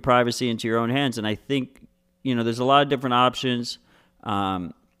take your privacy into your own hands. And I think, there's a lot of different options.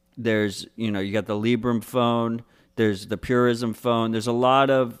 There's, you got the Librem phone. There's the Purism phone. There's a lot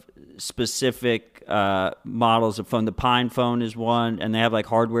of specific models of phone. The Pine phone is one, and they have like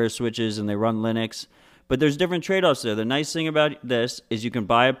hardware switches and they run Linux. But there's different trade-offs there. The nice thing about this is you can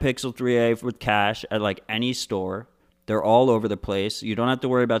buy a Pixel 3a with cash at like any store. They're all over the place. You don't have to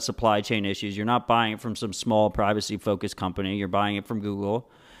worry about supply chain issues. You're not buying it from some small privacy-focused company. You're buying it from Google.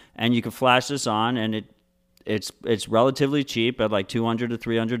 And you can flash this on, and it's relatively cheap at like $200 to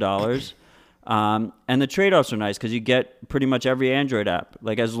 $300. And the trade-offs are nice because you get pretty much every Android app.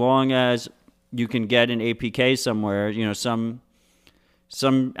 Like as long as you can get an APK somewhere,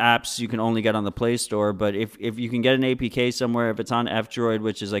 some apps you can only get on the Play Store, but if you can get an APK somewhere, if it's on F-Droid,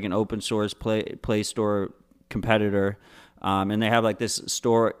 which is like an open source Play Store competitor, and they have like this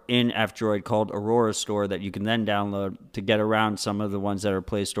store in F-Droid called Aurora Store that you can then download to get around some of the ones that are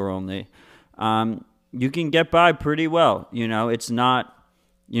Play Store only. You can get by pretty well. It's not,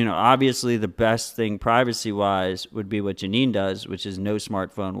 obviously the best thing privacy-wise would be what Janine does, which is no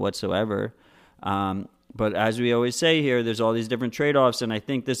smartphone whatsoever. But as we always say here, there's all these different trade-offs, and I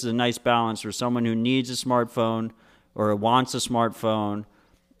think this is a nice balance for someone who needs a smartphone or wants a smartphone,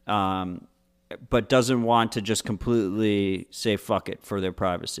 but doesn't want to just completely say fuck it for their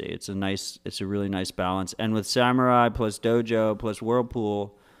privacy. It's a really nice balance. And with Samurai plus Dojo plus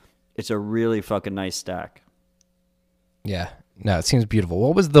Whirlpool, it's a really fucking nice stack. Yeah. No, it seems beautiful.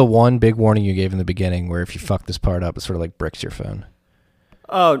 What was the one big warning you gave in the beginning where if you fuck this part up, it sort of like bricks your phone?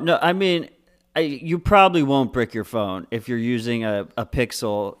 Oh, no, I mean, you probably won't brick your phone if you're using a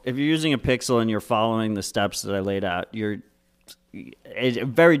Pixel. If you're using a Pixel and you're following the steps that I laid out, it's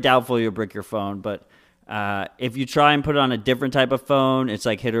very doubtful you'll brick your phone. But if you try and put it on a different type of phone, it's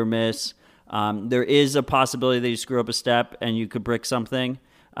like hit or miss. There is a possibility that you screw up a step and you could brick something.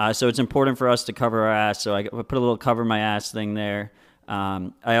 So it's important for us to cover our ass. So I put a little cover my ass thing there.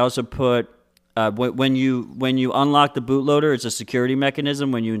 I also put when you unlock the bootloader, it's a security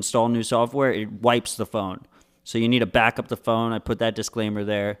mechanism. When you install new software, it wipes the phone. So you need to back up the phone. I put that disclaimer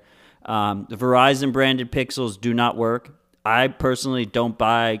there. The Verizon branded Pixels do not work. I personally don't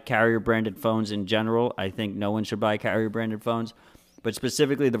buy carrier branded phones in general. I think no one should buy carrier branded phones, but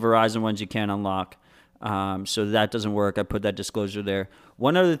specifically the Verizon ones you can't unlock. So that doesn't work. I put that disclosure there.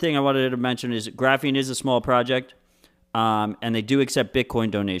 One other thing I wanted to mention is Graphene is a small project, and they do accept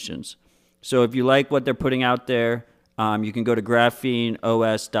Bitcoin donations. So if you like what they're putting out there, you can go to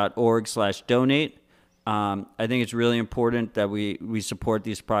grapheneos.org/donate. I think it's really important that we support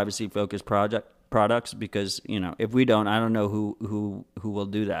these privacy-focused products because, if we don't, I don't know who will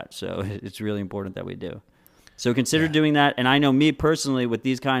do that. So it's really important that we do. So consider doing that. And I know me personally with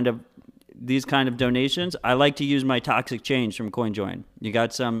these kind of donations, I like to use my toxic change from CoinJoin. You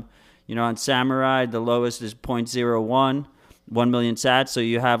got some, on Samurai, the lowest is 0.01, 1 million sats. So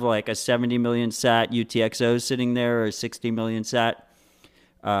you have like a 70 million sat UTXO sitting there, or 60 million sat.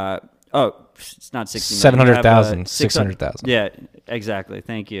 It's not 60 million. 700,000, 600,000. Yeah, exactly.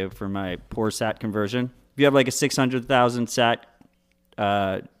 Thank you for my poor sat conversion. If you have like a 600,000 sat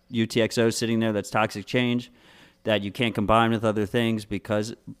UTXO sitting there, that's toxic change that you can't combine with other things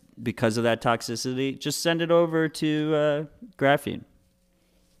because of that toxicity, just send it over to Graphene.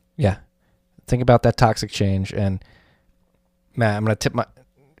 Yeah. Think about that toxic change. And Matt, I'm going to tip my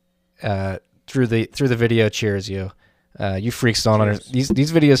through the video. Cheers, you. You freaks don't understand.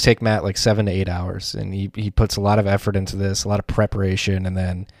 These videos take Matt like 7 to 8 hours, and he puts a lot of effort into this, a lot of preparation, and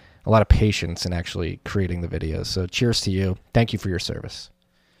then a lot of patience in actually creating the videos. So cheers to you. Thank you for your service.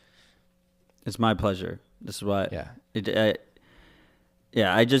 It's my pleasure. This is why. Yeah.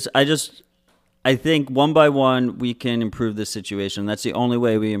 I think one by one we can improve this situation. That's the only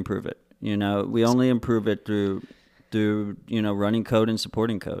way we improve it. You know, we only improve it through running code and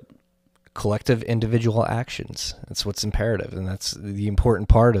supporting code. Collective individual actions. That's what's imperative, and that's the important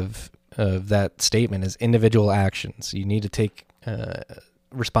part of that statement is individual actions. You need to take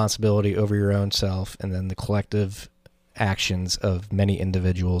responsibility over your own self, and then the collective actions of many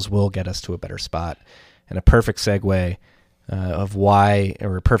individuals will get us to a better spot. And a perfect segue of why,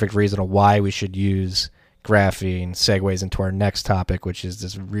 or a perfect reason of why we should use graphene segues into our next topic, which is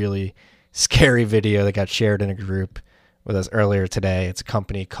this really scary video that got shared in a group with us earlier today. It's a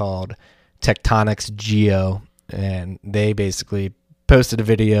company called Tectonics Geo, and they basically posted a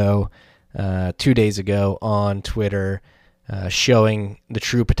video 2 days ago on Twitter showing the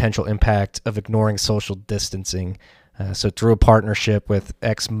true potential impact of ignoring social distancing. So through a partnership with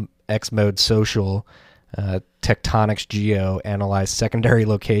Xmode Social, Tectonics Geo analyzed secondary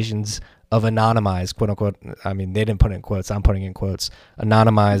locations of anonymized, quote unquote, I mean, they didn't put it in quotes, I'm putting in quotes,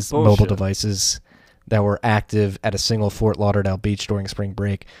 anonymized mobile devices that were active at a single Fort Lauderdale beach during spring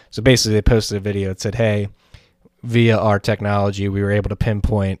break. So basically they posted a video that said, hey, via our technology, we were able to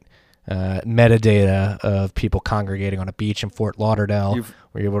pinpoint metadata of people congregating on a beach in Fort Lauderdale.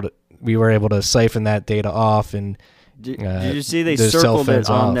 We were able to siphon that data off, and did you see they circled it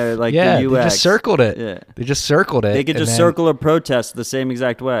on there like the UX? They just circled it. Yeah. They just circled it. They could just circle a protest the same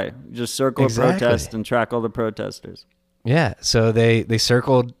exact way. Just circle a protest and track all the protesters. Yeah, so they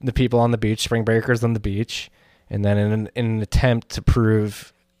circled the people on the beach, spring breakers on the beach, and then in an attempt to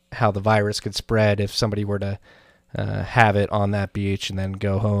prove how the virus could spread if somebody were to have it on that beach and then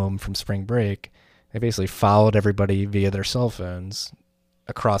go home from spring break, they basically followed everybody via their cell phones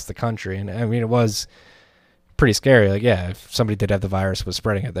across the country. And I mean, it was pretty scary. Like, yeah, if somebody did have the virus, was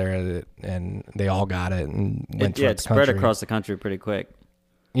spreading it there, and they all got it and went through the country. It spread across the country pretty quick.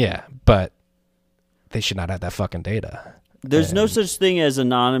 Yeah, but they should not have that fucking data. There's no such thing as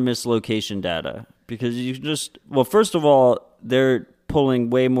anonymous location data, because you just, well, first of all, they're pulling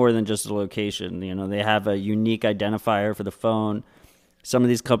way more than just a location. You know, they have a unique identifier for the phone. Some of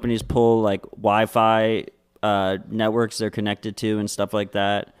these companies pull like Wi-Fi networks they're connected to and stuff like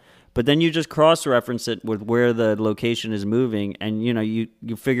that. But then you just cross-reference it with where the location is moving, and you know you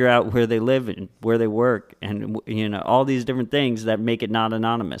figure out where they live and where they work, and you know all these different things that make it not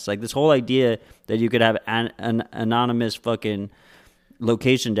anonymous. Like this whole idea that you could have an anonymous fucking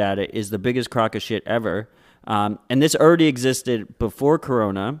location data is the biggest crock of shit ever. And this already existed before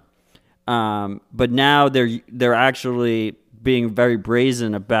Corona, but now they're actually being very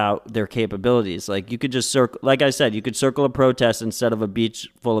brazen about their capabilities. Like you could just circle, like I said, you could circle a protest instead of a beach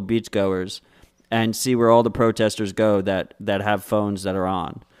full of beachgoers and see where all the protesters go that have phones that are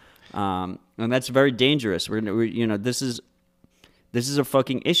on. And that's very dangerous. We're you know, this is a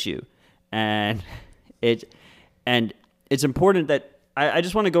fucking issue. And it's important that I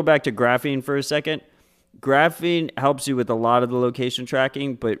just want to go back to graphene for a second. Graphene helps you with a lot of the location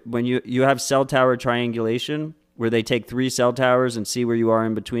tracking, but when you have cell tower triangulation, where they take 3 cell towers and see where you are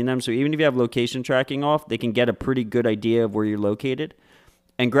in between them. So even if you have location tracking off, they can get a pretty good idea of where you're located.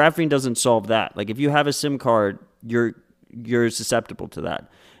 And graphene doesn't solve that. Like if you have a SIM card, you're susceptible to that.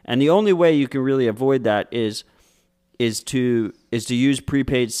 And the only way you can really avoid that is to use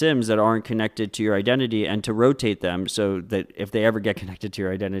prepaid SIMs that aren't connected to your identity, and to rotate them so that if they ever get connected to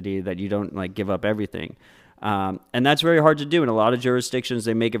your identity, that you don't like give up everything. And that's very hard to do. In a lot of jurisdictions,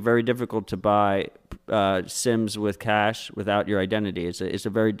 they make it very difficult to buy SIMs with cash without your identity. It's a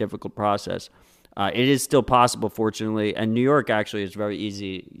very difficult process. It is still possible, fortunately. And New York, actually, is very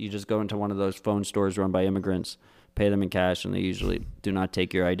easy. You just go into one of those phone stores run by immigrants, pay them in cash, and they usually do not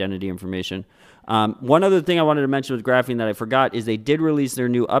take your identity information. One other thing I wanted to mention with graphene that I forgot is they did release their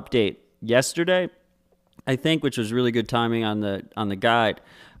new update yesterday, I think, which was really good timing on the guide.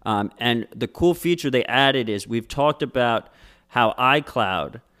 And the cool feature they added is, we've talked about how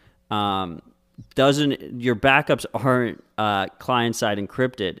iCloud your backups aren't client-side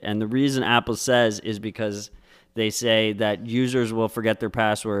encrypted. And the reason Apple says is because they say that users will forget their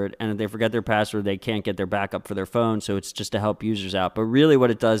password, and if they forget their password, they can't get their backup for their phone. So it's just to help users out. But really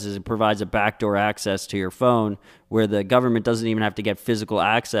what it does is it provides a backdoor access to your phone where the government doesn't even have to get physical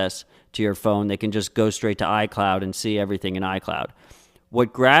access to your phone. They can just go straight to iCloud and see everything in iCloud.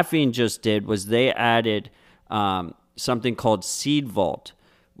 What Graphene just did was they added something called Seed Vault,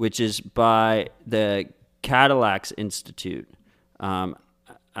 which is by the Cadillacs Institute.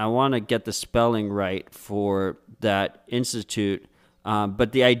 I want to get the spelling right for that institute.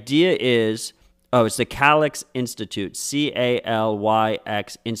 But the idea is, it's the Calyx Institute,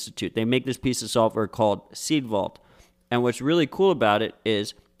 Calyx Institute. They make this piece of software called Seed Vault. And what's really cool about it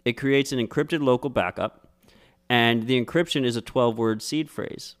is it creates an encrypted local backup, and the encryption is a 12-word seed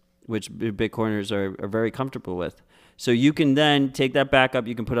phrase, which Bitcoiners are very comfortable with. So you can then take that backup,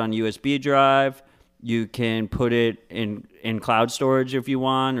 you can put it on a USB drive, you can put it in cloud storage if you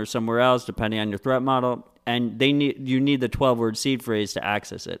want, or somewhere else, depending on your threat model. And you need the 12-word seed phrase to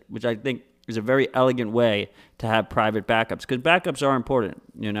access it, which I think is a very elegant way to have private backups, because backups are important.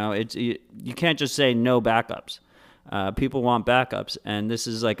 You can't just say no backups. People want backups, and this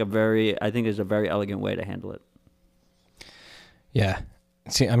is like I think is a very elegant way to handle it. Yeah.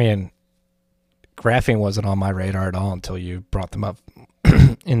 See, I mean, graphing wasn't on my radar at all until you brought them up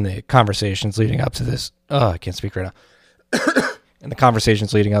in the conversations leading up to this. Oh, I can't speak right now. In the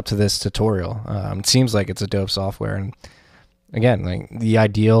conversations leading up to this tutorial. It seems like it's a dope software, and again, like, the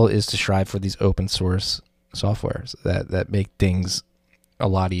ideal is to strive for these open source softwares that make things a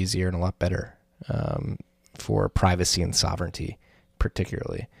lot easier and a lot better for privacy and sovereignty,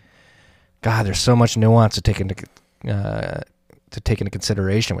 particularly. God, there's so much nuance to take into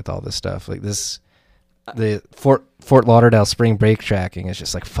consideration with all this stuff. Like the Fort Lauderdale spring break tracking is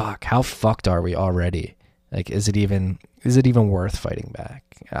just like, fuck. How fucked are we already? Like, is it even worth fighting back?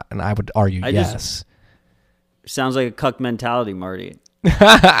 And I would argue yes. Sounds like a cuck mentality, Marty.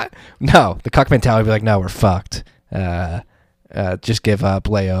 No, the cuck mentality would be like, no, we're fucked. Just give up,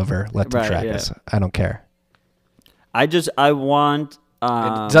 lay over, let them track us. I don't care. I want...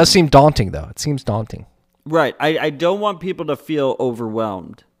 it does seem daunting, though. It seems daunting. Right. I don't want people to feel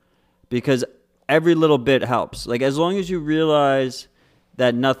overwhelmed, because every little bit helps. Like, as long as you realize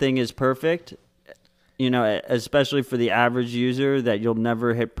that nothing is perfect, especially for the average user, that you'll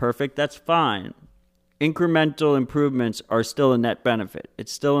never hit perfect, that's fine. Incremental improvements are still a net benefit.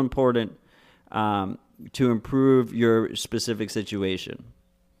 It's still important to improve your specific situation.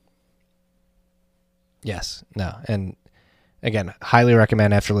 Yes. No. And again, highly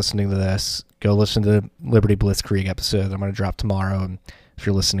recommend, after listening to this, go listen to the Liberty Blitzkrieg episode I'm going to drop tomorrow. And if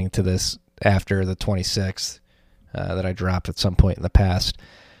you're listening to this after the 26th that I dropped at some point in the past,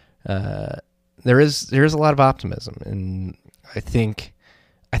 there is a lot of optimism, and I think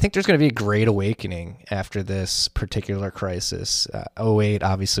there's going to be a great awakening after this particular crisis. 2008,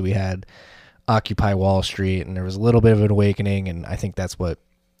 obviously, we had Occupy Wall Street, and there was a little bit of an awakening, and I think that's what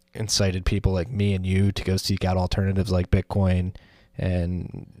incited people like me and you to go seek out alternatives like Bitcoin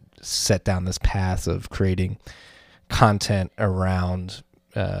and set down this path of creating content around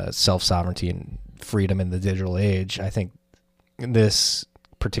self-sovereignty and freedom in the digital age. I think this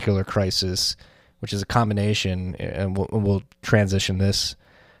particular crisis, which is a combination, and we'll transition this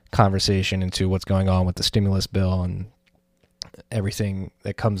conversation into what's going on with the stimulus bill and everything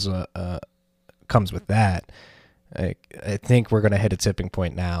that comes with that. I think we're going to hit a tipping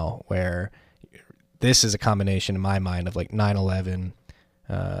point now where this is a combination in my mind of like 9/11,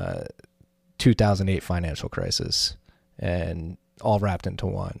 2008 financial crisis, and all wrapped into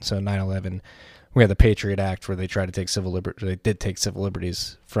one. So 9/11, we had the Patriot Act, where they tried to take they did take civil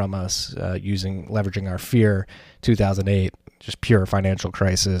liberties from us, leveraging our fear. 2008, just pure financial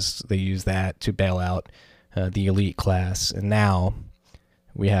crisis. They used that to bail out the elite class. And now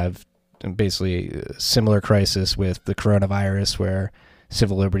we have basically a similar crisis with the coronavirus, where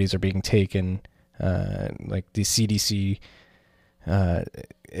civil liberties are being taken. Like the CDC,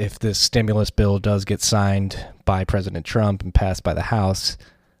 if this stimulus bill does get signed by President Trump and passed by the House,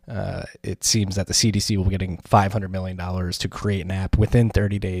 it seems that the CDC will be getting $500 million to create an app within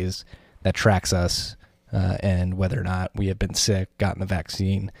 30 days that tracks us and whether or not we have been sick, gotten the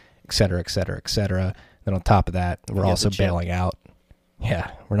vaccine, et cetera, et cetera, et cetera. Then on top of that, we're also bailing out.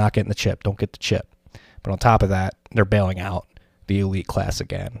 Yeah, we're not getting the chip. Don't get the chip. But on top of that, they're bailing out the elite class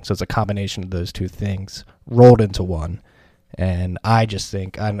again. So it's a combination of those two things rolled into one. And I just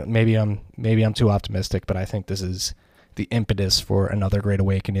think, maybe I'm too optimistic, but I think this is the impetus for another great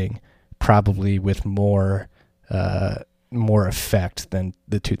awakening, probably with more effect than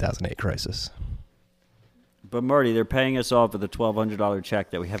the 2008 crisis. But Marty, they're paying us off with a $1,200 check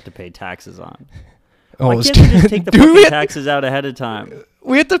that we have to pay taxes on. Why can't we just take the fucking taxes out ahead of time?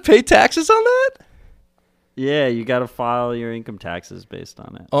 We have to pay taxes on that? Yeah, you got to file your income taxes based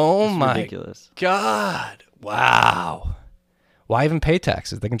on it. Oh it's my ridiculous. God. Wow. Why even pay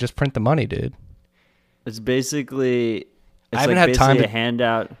taxes? They can just print the money, dude. It's basically I haven't had time to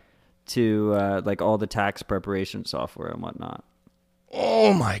handout to like all the tax preparation software and whatnot.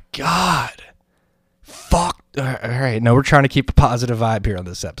 Oh my God. Fuck All right, no, we're trying to keep a positive vibe here on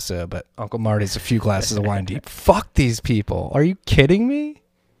this episode, but Uncle Marty's a few glasses of wine deep. Fuck these people. Are you kidding me?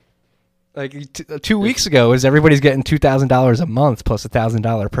 Like 2 weeks ago, is everybody's getting $2,000 a month plus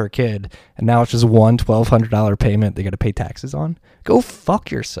 $1,000 per kid, and now it's just one $1,200 payment they got to pay taxes on? Go fuck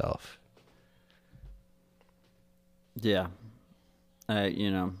yourself. Yeah,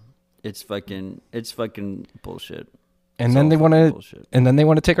 it's fucking bullshit. And then they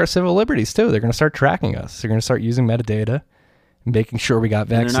want to take our civil liberties too. They're going to start tracking us. They're going to start using metadata, making sure we got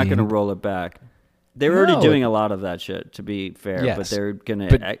vaccine. And they're not going to roll it back. They're already doing a lot of that shit, to be fair, yes, but they're going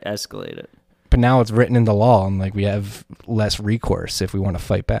to escalate it. But now it's written into law, and like we have less recourse if we want to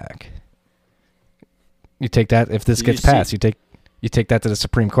fight back. You take that if this gets passed, you take that to the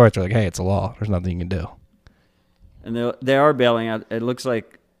Supreme Court. They're like, hey, it's a law. There's nothing you can do. And they are bailing out. It looks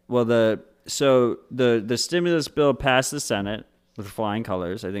like the stimulus bill passed the Senate with flying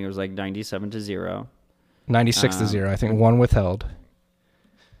colors. I think it was like 97-0. 96-0. I think one withheld.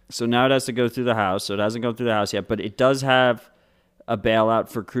 So now it has to go through the House. So it hasn't gone through the House yet, but it does have a bailout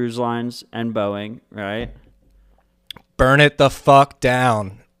for cruise lines and Boeing, right? Burn it the fuck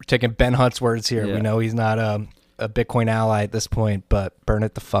down. We're taking Ben Hunt's words here. Yeah. We know he's not a Bitcoin ally at this point, but burn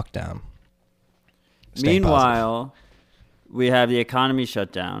it the fuck down. Meanwhile, we have the economy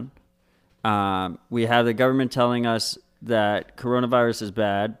shut down. We have the government telling us that coronavirus is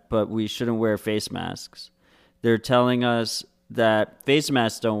bad, but we shouldn't wear face masks. They're telling us that face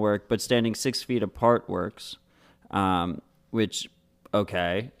masks don't work, but standing 6 feet apart works, which,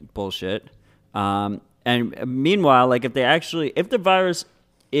 okay, bullshit. And meanwhile, like if the virus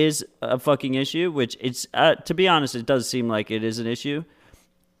is a fucking issue, which it's, to be honest, it does seem like it is an issue.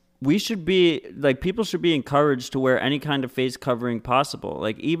 We should be people should be encouraged to wear any kind of face covering possible.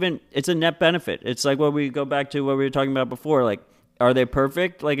 Like even it's a net benefit. It's like what we go back to what we were talking about before. Like, are they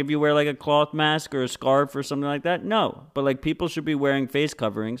perfect? Like if you wear like a cloth mask or a scarf or something like that? No. But like people should be wearing face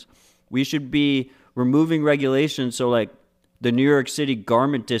coverings. We should be removing regulations so like the New York City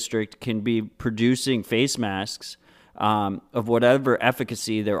garment district can be producing face masks of whatever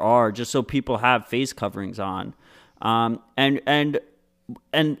efficacy there are, just so people have face coverings on.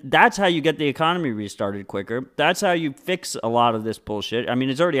 And that's how you get the economy restarted quicker. That's how you fix a lot of this bullshit. I mean,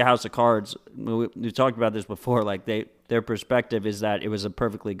 it's already a house of cards. We talked about this before. Like their perspective is that it was a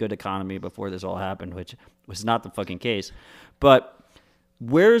perfectly good economy before this all happened, which was not the fucking case. But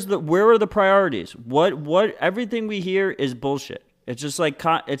where are the priorities? What everything we hear is bullshit. It's just like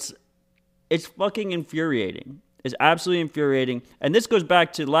it's fucking infuriating. It's absolutely infuriating. And this goes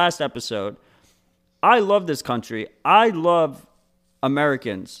back to last episode. I love this country. I love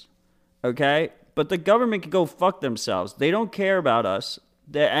Americans, okay? But the government can go fuck themselves. They don't care about us.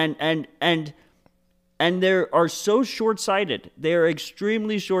 And they are so short-sighted. They are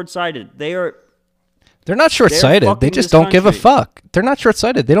extremely short-sighted. They're not short-sighted. They just don't give a fuck. They're not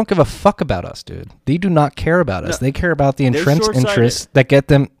short-sighted. They don't give a fuck about us, dude. They do not care about us. They care about the entrenched interests that get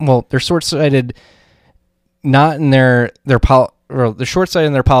them. Well, they're short-sighted not in they're short-sighted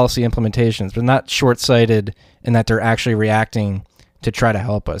in their policy implementations, but not short-sighted in that they're actually reacting to try to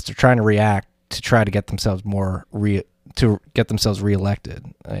help us. They're trying to react to try to get themselves reelected.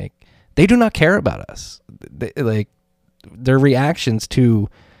 Like they do not care about us. Their reactions to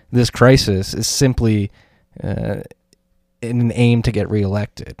this crisis is simply in an aim to get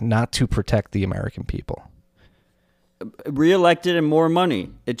reelected, not to protect the American people. Reelected and more money.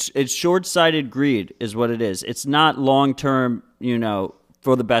 It's short-sighted greed is what it is. It's not long-term,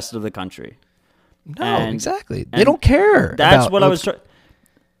 for the best of the country. No, exactly. They don't care. That's what I was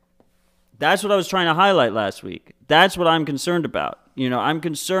trying to highlight last week. That's what I'm concerned about. I'm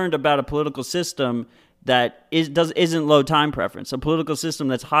concerned about a political system that isn't low time preference. A political system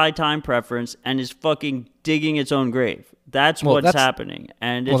that's high time preference and is fucking digging its own grave. That's what's happening,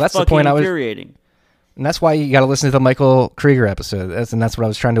 and it's fucking infuriating. And that's why you got to listen to the Michael Krieger episode. And that's what I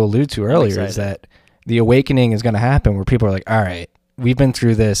was trying to allude to earlier, is that the awakening is going to happen where people are like, all right, we've been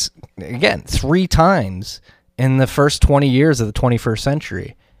through this, again, 3 times in the first 20 years of the 21st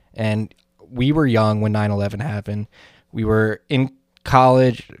century. And we were young when 9/11 happened. We were in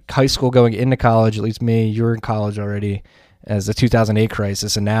college, high school going into college, at least me. You were in college already as the 2008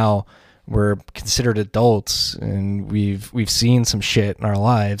 crisis. And now we're considered adults, and we've seen some shit in our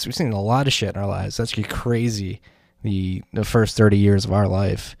lives. We've seen a lot of shit in our lives. That's actually crazy. The first 30 years of our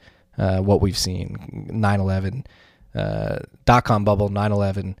life, what we've seen, 9/11, dot-com bubble,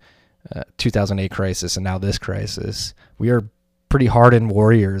 9/11, 2008 crisis, and now this crisis. We are pretty hardened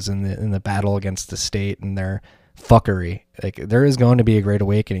warriors in the battle against the state and their fuckery. Like there is going to be a great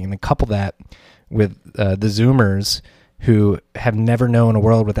awakening, and then couple that with the Zoomers who have never known a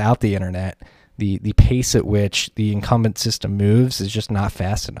world without the internet. the pace at which the incumbent system moves is just not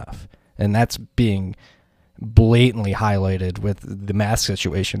fast enough. And that's being blatantly highlighted with the mask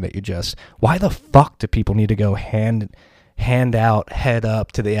situation that you just, why the fuck do people need to go hand out, head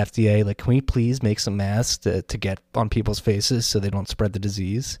up to the FDA? Like, can we please make some masks to get on people's faces so they don't spread the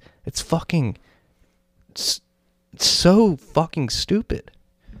disease? It's fucking so fucking stupid.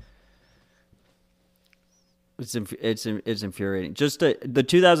 It's infuriating. Just the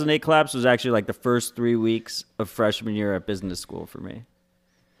 2008 collapse was actually like the first 3 weeks of freshman year at business school for me.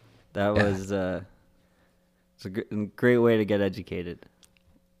 That was it's a great way to get educated.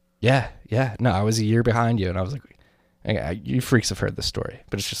 Yeah. No, I was a year behind you, and I was like, you freaks have heard this story,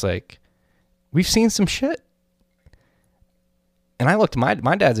 but it's just like, we've seen some shit. And I looked, my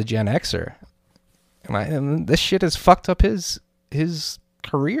dad's a Gen Xer, and this shit has fucked up his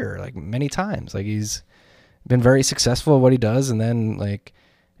career like many times. Like, he's been very successful at what he does, and then like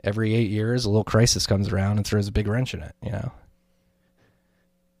every 8 years a little crisis comes around and throws a big wrench in it, you know.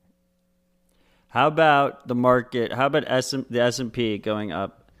 How about the market? How about the S&P going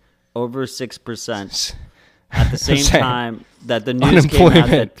up over 6% at the same time that the news came out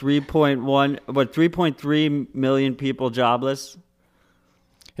that 3.3 million people jobless?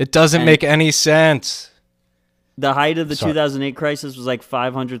 It doesn't make any sense. The height of the 2008 crisis was like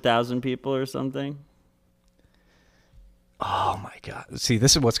 500,000 people or something. Oh my God. See,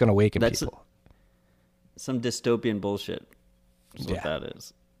 this is what's going to awaken people. Some dystopian bullshit is what that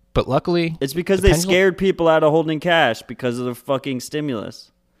is. But luckily, it's because they scared people out of holding cash because of the fucking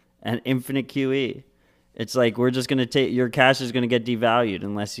stimulus and infinite QE. It's like, we're just going to take your cash is going to get devalued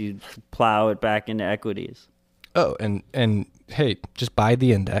unless you plow it back into equities. Oh, and hey, just buy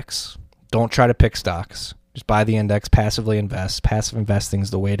the index. Don't try to pick stocks. Just buy the index, passively invest. Passive investing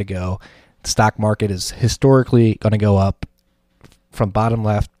is the way to go. The stock market is historically going to go up from bottom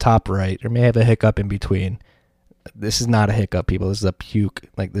left, top right, or may have a hiccup in between. This is not a hiccup, people. This is a puke.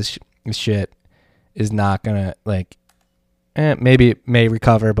 Like, this shit is not gonna, like, maybe it may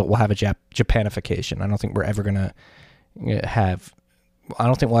recover, but we'll have a Japanification. I don't think we're ever gonna have. I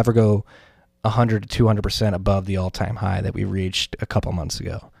don't think we'll ever go 100 to 200% above the all-time high that we reached a couple months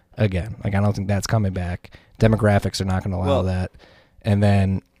ago. Again, like, I don't think that's coming back. Demographics are not going to allow that. And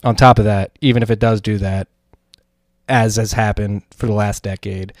then on top of that, even if it does do that, as has happened for the last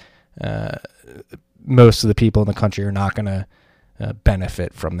decade, most of the people in the country are not going to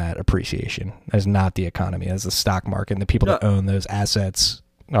benefit from that appreciation. That's not the economy. As the stock market, and the people that own those assets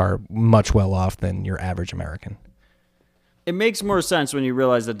are much well off than your average American. It makes more sense when you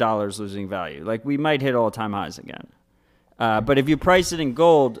realize the dollar is losing value. Like, we might hit all-time highs again. But if you price it in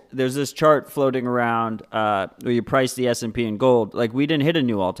gold, there's this chart floating around where you price the S&P in gold. Like, we didn't hit a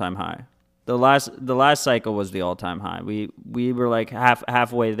new all-time high. The last cycle was the all-time high. We were like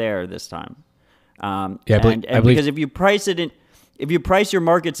halfway there this time. Because if you price it in, if you price your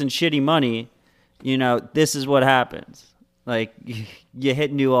markets in shitty money, you know, this is what happens. Like, you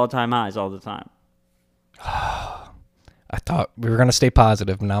hit new all-time highs all the time. I thought we were going to stay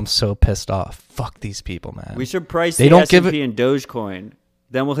positive, but now I'm so pissed off. Fuck these people, man. We should price the S&P in Dogecoin.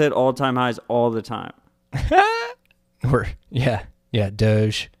 Then we'll hit all-time highs all the time.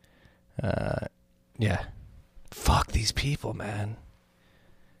 Doge. Fuck these people, man.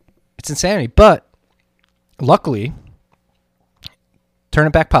 It's insanity. But luckily, turn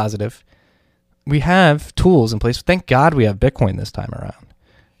it back positive. We have tools in place. Thank God we have Bitcoin this time around.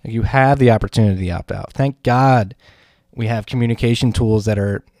 Like, you have the opportunity to opt out. Thank God we have communication tools that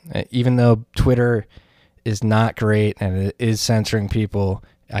are, even though Twitter is not great and it is censoring people,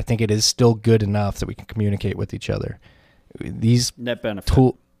 I think it is still good enough that we can communicate with each other. These net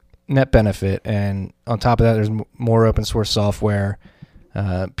benefit. And on top of that, there's more open source software.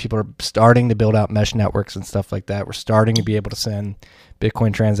 People are starting to build out mesh networks and stuff like that. We're starting to be able to send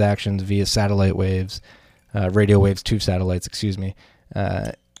Bitcoin transactions via satellite waves, radio waves to satellites, excuse me.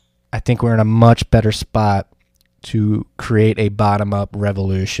 I think we're in a much better spot to create a bottom-up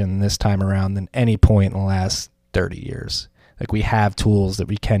revolution this time around than any point in the last 30 years. Like, we have tools that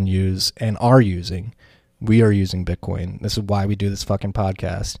we can use and are using. We are using Bitcoin. This is why we do this fucking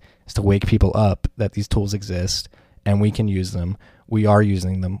podcast, is to wake people up that these tools exist and we can use them. We are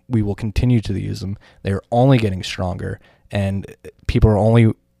using them. We will continue to use them. They're only getting stronger, and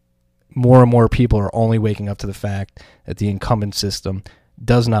more and more people are only waking up to the fact that the incumbent system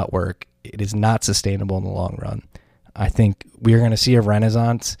does not work. It is not sustainable in the long run. I think we're going to see a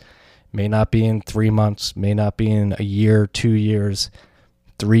renaissance. May not be in 3 months, may not be in a year, 2 years,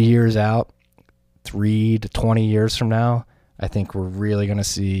 3 years out, 3 to 20 years from now. I think we're really going to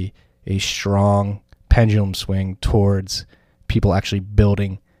see a strong pendulum swing towards people actually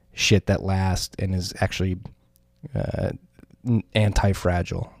building shit that lasts and is actually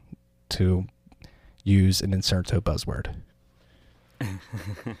anti-fragile, to use an Inserto buzzword.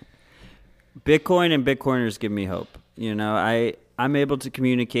 Bitcoin and Bitcoiners give me hope. You know, I'm able to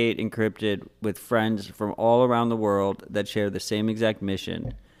communicate encrypted with friends from all around the world that share the same exact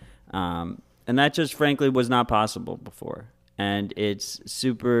mission. And that just frankly was not possible before. And it's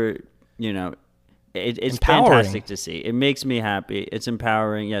super, you know, it's empowering. Fantastic to see. It makes me happy. It's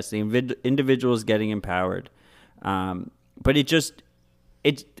empowering. Yes, the individual is getting empowered. But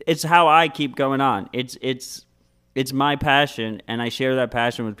it's how I keep going on. It's my passion, and I share that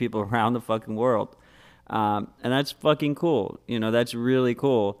passion with people around the fucking world. And that's fucking cool. You know, that's really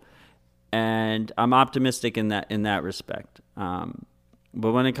cool. And I'm optimistic in that respect.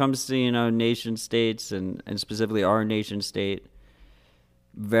 But when it comes to, you know, nation states and specifically our nation state,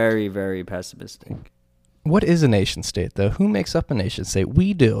 very, very pessimistic. What is a nation state, though? Who makes up a nation state?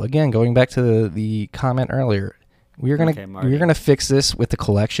 We do. Again, going back to the comment earlier, we're gonna fix this with the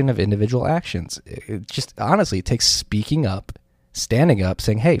collection of individual actions. It just honestly, it takes speaking up, standing up,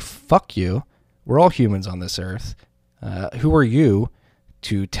 saying, "Hey, fuck you. We're all humans on this earth. Who are you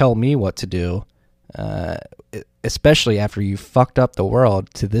to tell me what to do?" Especially after you fucked up the world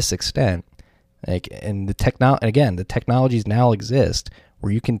to this extent. Like, and the technologies now exist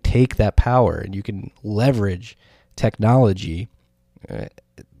where you can take that power and you can leverage technology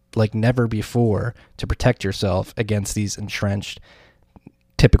like never before to protect yourself against these entrenched,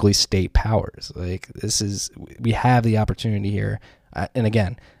 typically state powers. Like, we have the opportunity here. And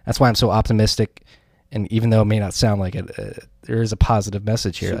again, that's why I'm so optimistic. And even though it may not sound like it, there is a positive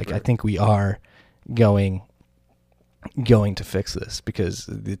message here. Like, I think we are going to fix this because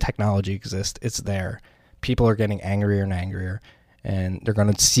the technology exists. It's there. People are getting angrier and angrier, and they're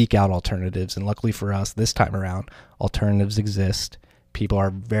going to seek out alternatives. And luckily for us, this time around, alternatives exist. People are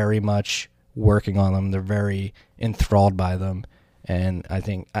very much working on them. They're very enthralled by them. And I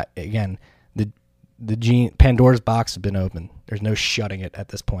think, again, Pandora's box has been opened. There's no shutting it at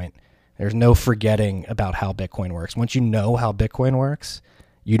this point. There's no forgetting about how Bitcoin works. Once you know how Bitcoin works,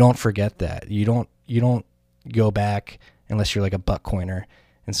 you don't forget that. You don't go back unless you're like a buttcoiner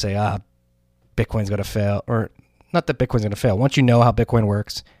and say, Bitcoin's going to fail. Or not that Bitcoin's going to fail. Once you know how Bitcoin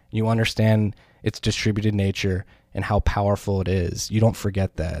works, you understand its distributed nature and how powerful it is, you don't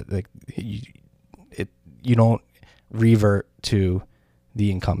forget that. Like, you don't revert to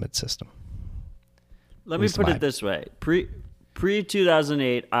the incumbent system. Let me put it this way. Pre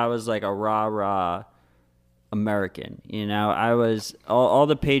 2008, I was like a rah American. You know, I was all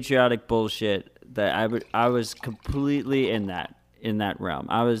the patriotic bullshit that I was completely in that realm.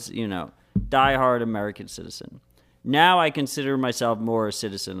 I was, you know, diehard American citizen. Now I consider myself more a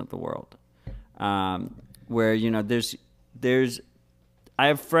citizen of the world. Where, you know, I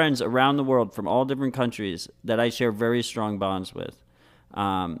have friends around the world from all different countries that I share very strong bonds with.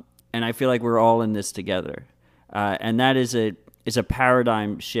 And I feel like we're all in this together. And that is a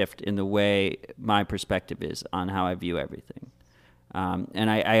paradigm shift in the way my perspective is on how I view everything.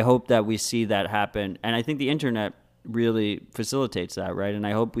 And I hope that we see that happen. And I think the internet really facilitates that, right? And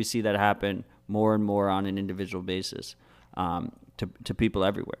I hope we see that happen more and more on an individual basis to people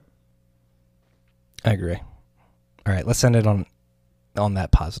everywhere. I agree. All right, let's end it on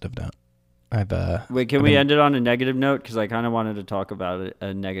that positive note. Wait, can we end it on a negative note? Because I kind of wanted to talk about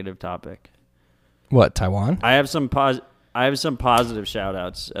a negative topic. What, Taiwan? I have some positive shout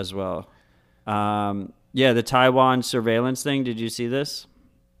outs as well. Yeah, the Taiwan surveillance thing. Did you see this?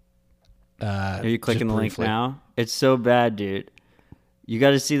 Are you clicking the link now? It's so bad, dude. You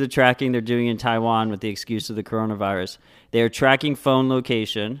got to see the tracking they're doing in Taiwan with the excuse of the coronavirus. They are tracking phone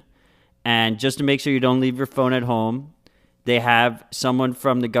location, and just to make sure you don't leave your phone at home, they have someone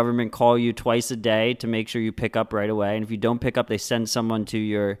from the government call you twice a day to make sure you pick up right away. And if you don't pick up, they send someone to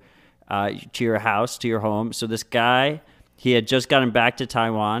your house, to your home. So this guy, he had just gotten back to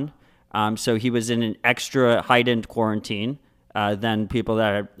Taiwan. So he was in an extra heightened quarantine than people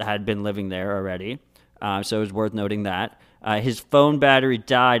that had been living there already. So it was worth noting that. His phone battery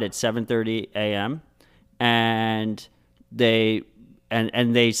died at 7:30 a.m. and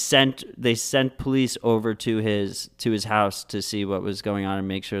they sent police over to his house to see what was going on and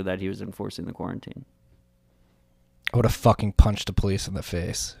make sure that he was enforcing the quarantine. I would have fucking punched the police in the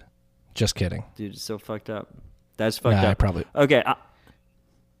face. Just kidding. Dude, it's so fucked up. That's fucked up. I probably... Okay.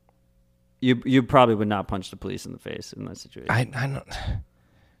 You probably would not punch the police in the face in that situation. I don't...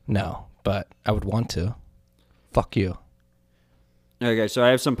 No, but I would want to. Fuck you. Okay, so I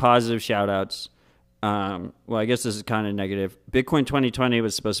have some positive shout-outs. Well, I guess this is kind of negative. Bitcoin 2020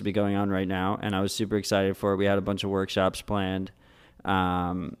 was supposed to be going on right now, and I was super excited for it. We had a bunch of workshops planned.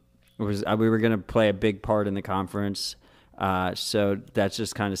 we were going to play a big part in the conference. So that's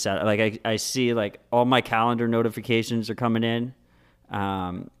just kind of sad. Like I see like all my calendar notifications are coming in.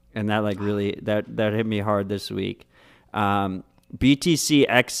 And that like really, that hit me hard this week. BTC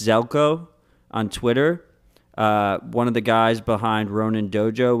X Zelko on Twitter. One of the guys behind Ronin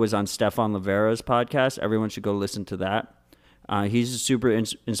Dojo was on Stefan Livera's podcast. Everyone should go listen to that. He's a super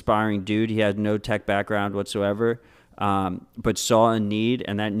inspiring dude. He had no tech background whatsoever. But saw a need,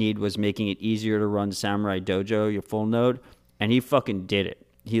 and that need was making it easier to run Samurai Dojo, your full node, and he fucking did it.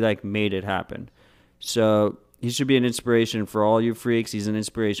 He like made it happen. So he should be an inspiration for all you freaks. He's an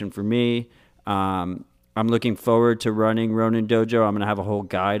inspiration for me. I'm looking forward to running Ronin Dojo. I'm going to have a whole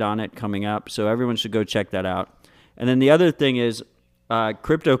guide on it coming up, so everyone should go check that out. And then the other thing is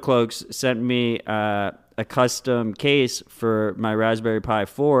Crypto Cloaks sent me a custom case for my Raspberry Pi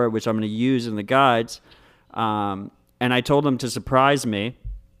 4, which I'm going to use in the guides. And I told him to surprise me,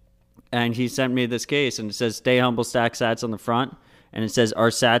 and he sent me this case, and it says "Stay humble, stack sats" on the front, and it says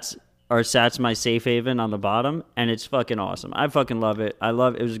 "Our sats my safe haven" on the bottom, and it's fucking awesome. I fucking love it.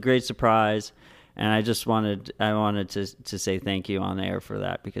 It was a great surprise, and I wanted to say thank you on air for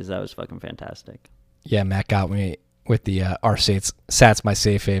that, because that was fucking fantastic. Yeah, Matt got me with the "Our sats my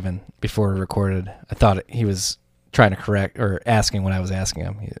safe haven" before we recorded. I thought he was trying to correct or asking what I was asking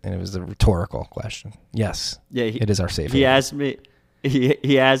him, and it was a rhetorical question. Yes, yeah, it is our safe haven.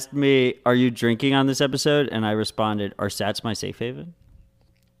 He asked me, "Are you drinking on this episode?" And I responded, "Are sats my safe haven?"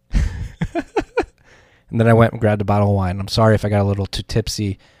 And then I went and grabbed a bottle of wine. I'm sorry if I got a little too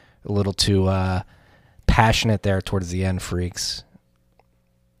tipsy, a little too passionate there towards the end, freaks.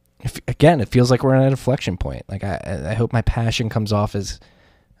 Again, it feels like we're at an inflection point. Like I hope my passion comes off as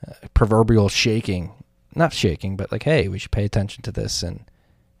proverbial shaking. Not shaking, but like, hey, we should pay attention to this, and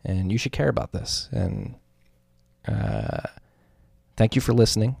you should care about this. And thank you for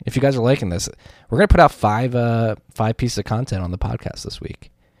listening. If you guys are liking this, we're gonna put out five pieces of content on the podcast this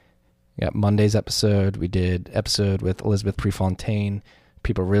week. We got Monday's episode. We did episode with Elizabeth Prefontaine.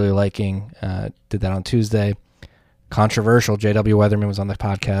 People really liking. Did that on Tuesday. Controversial. J.W. Weatherman was on the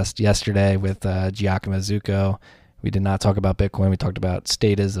podcast yesterday with Giacomo Zucco. We did not talk about Bitcoin. We talked about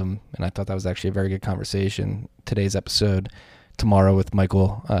statism, and I thought that was actually a very good conversation. Today's episode, tomorrow, with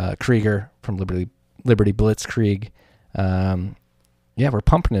Michael Krieger from Liberty Blitzkrieg. Yeah, we're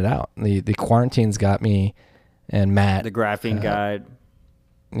pumping it out. The quarantine's got me and Matt. The graphene guide.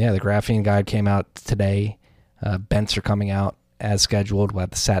 Yeah, the graphene guide came out today. Bents are coming out as scheduled. We'll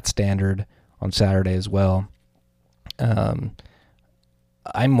have the SAT standard on Saturday as well.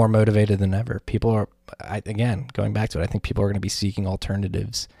 I'm more motivated than ever. People are, again, going back to it, I think people are going to be seeking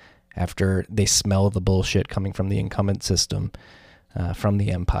alternatives after they smell the bullshit coming from the incumbent system, from the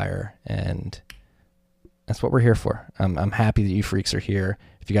empire, and that's what we're here for. I'm happy that you freaks are here.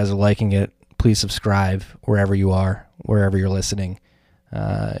 If you guys are liking it, please subscribe wherever you are, wherever you're listening.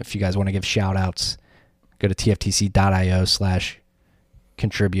 If you guys want to give shout outs, go to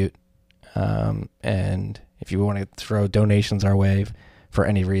tftc.io/contribute. And if you want to throw donations our way for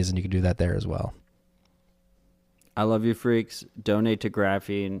any reason, you can do that there as well. I love you, freaks. Donate to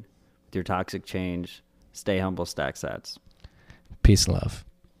Graphene with your toxic change. Stay humble, stack sats. Peace and love.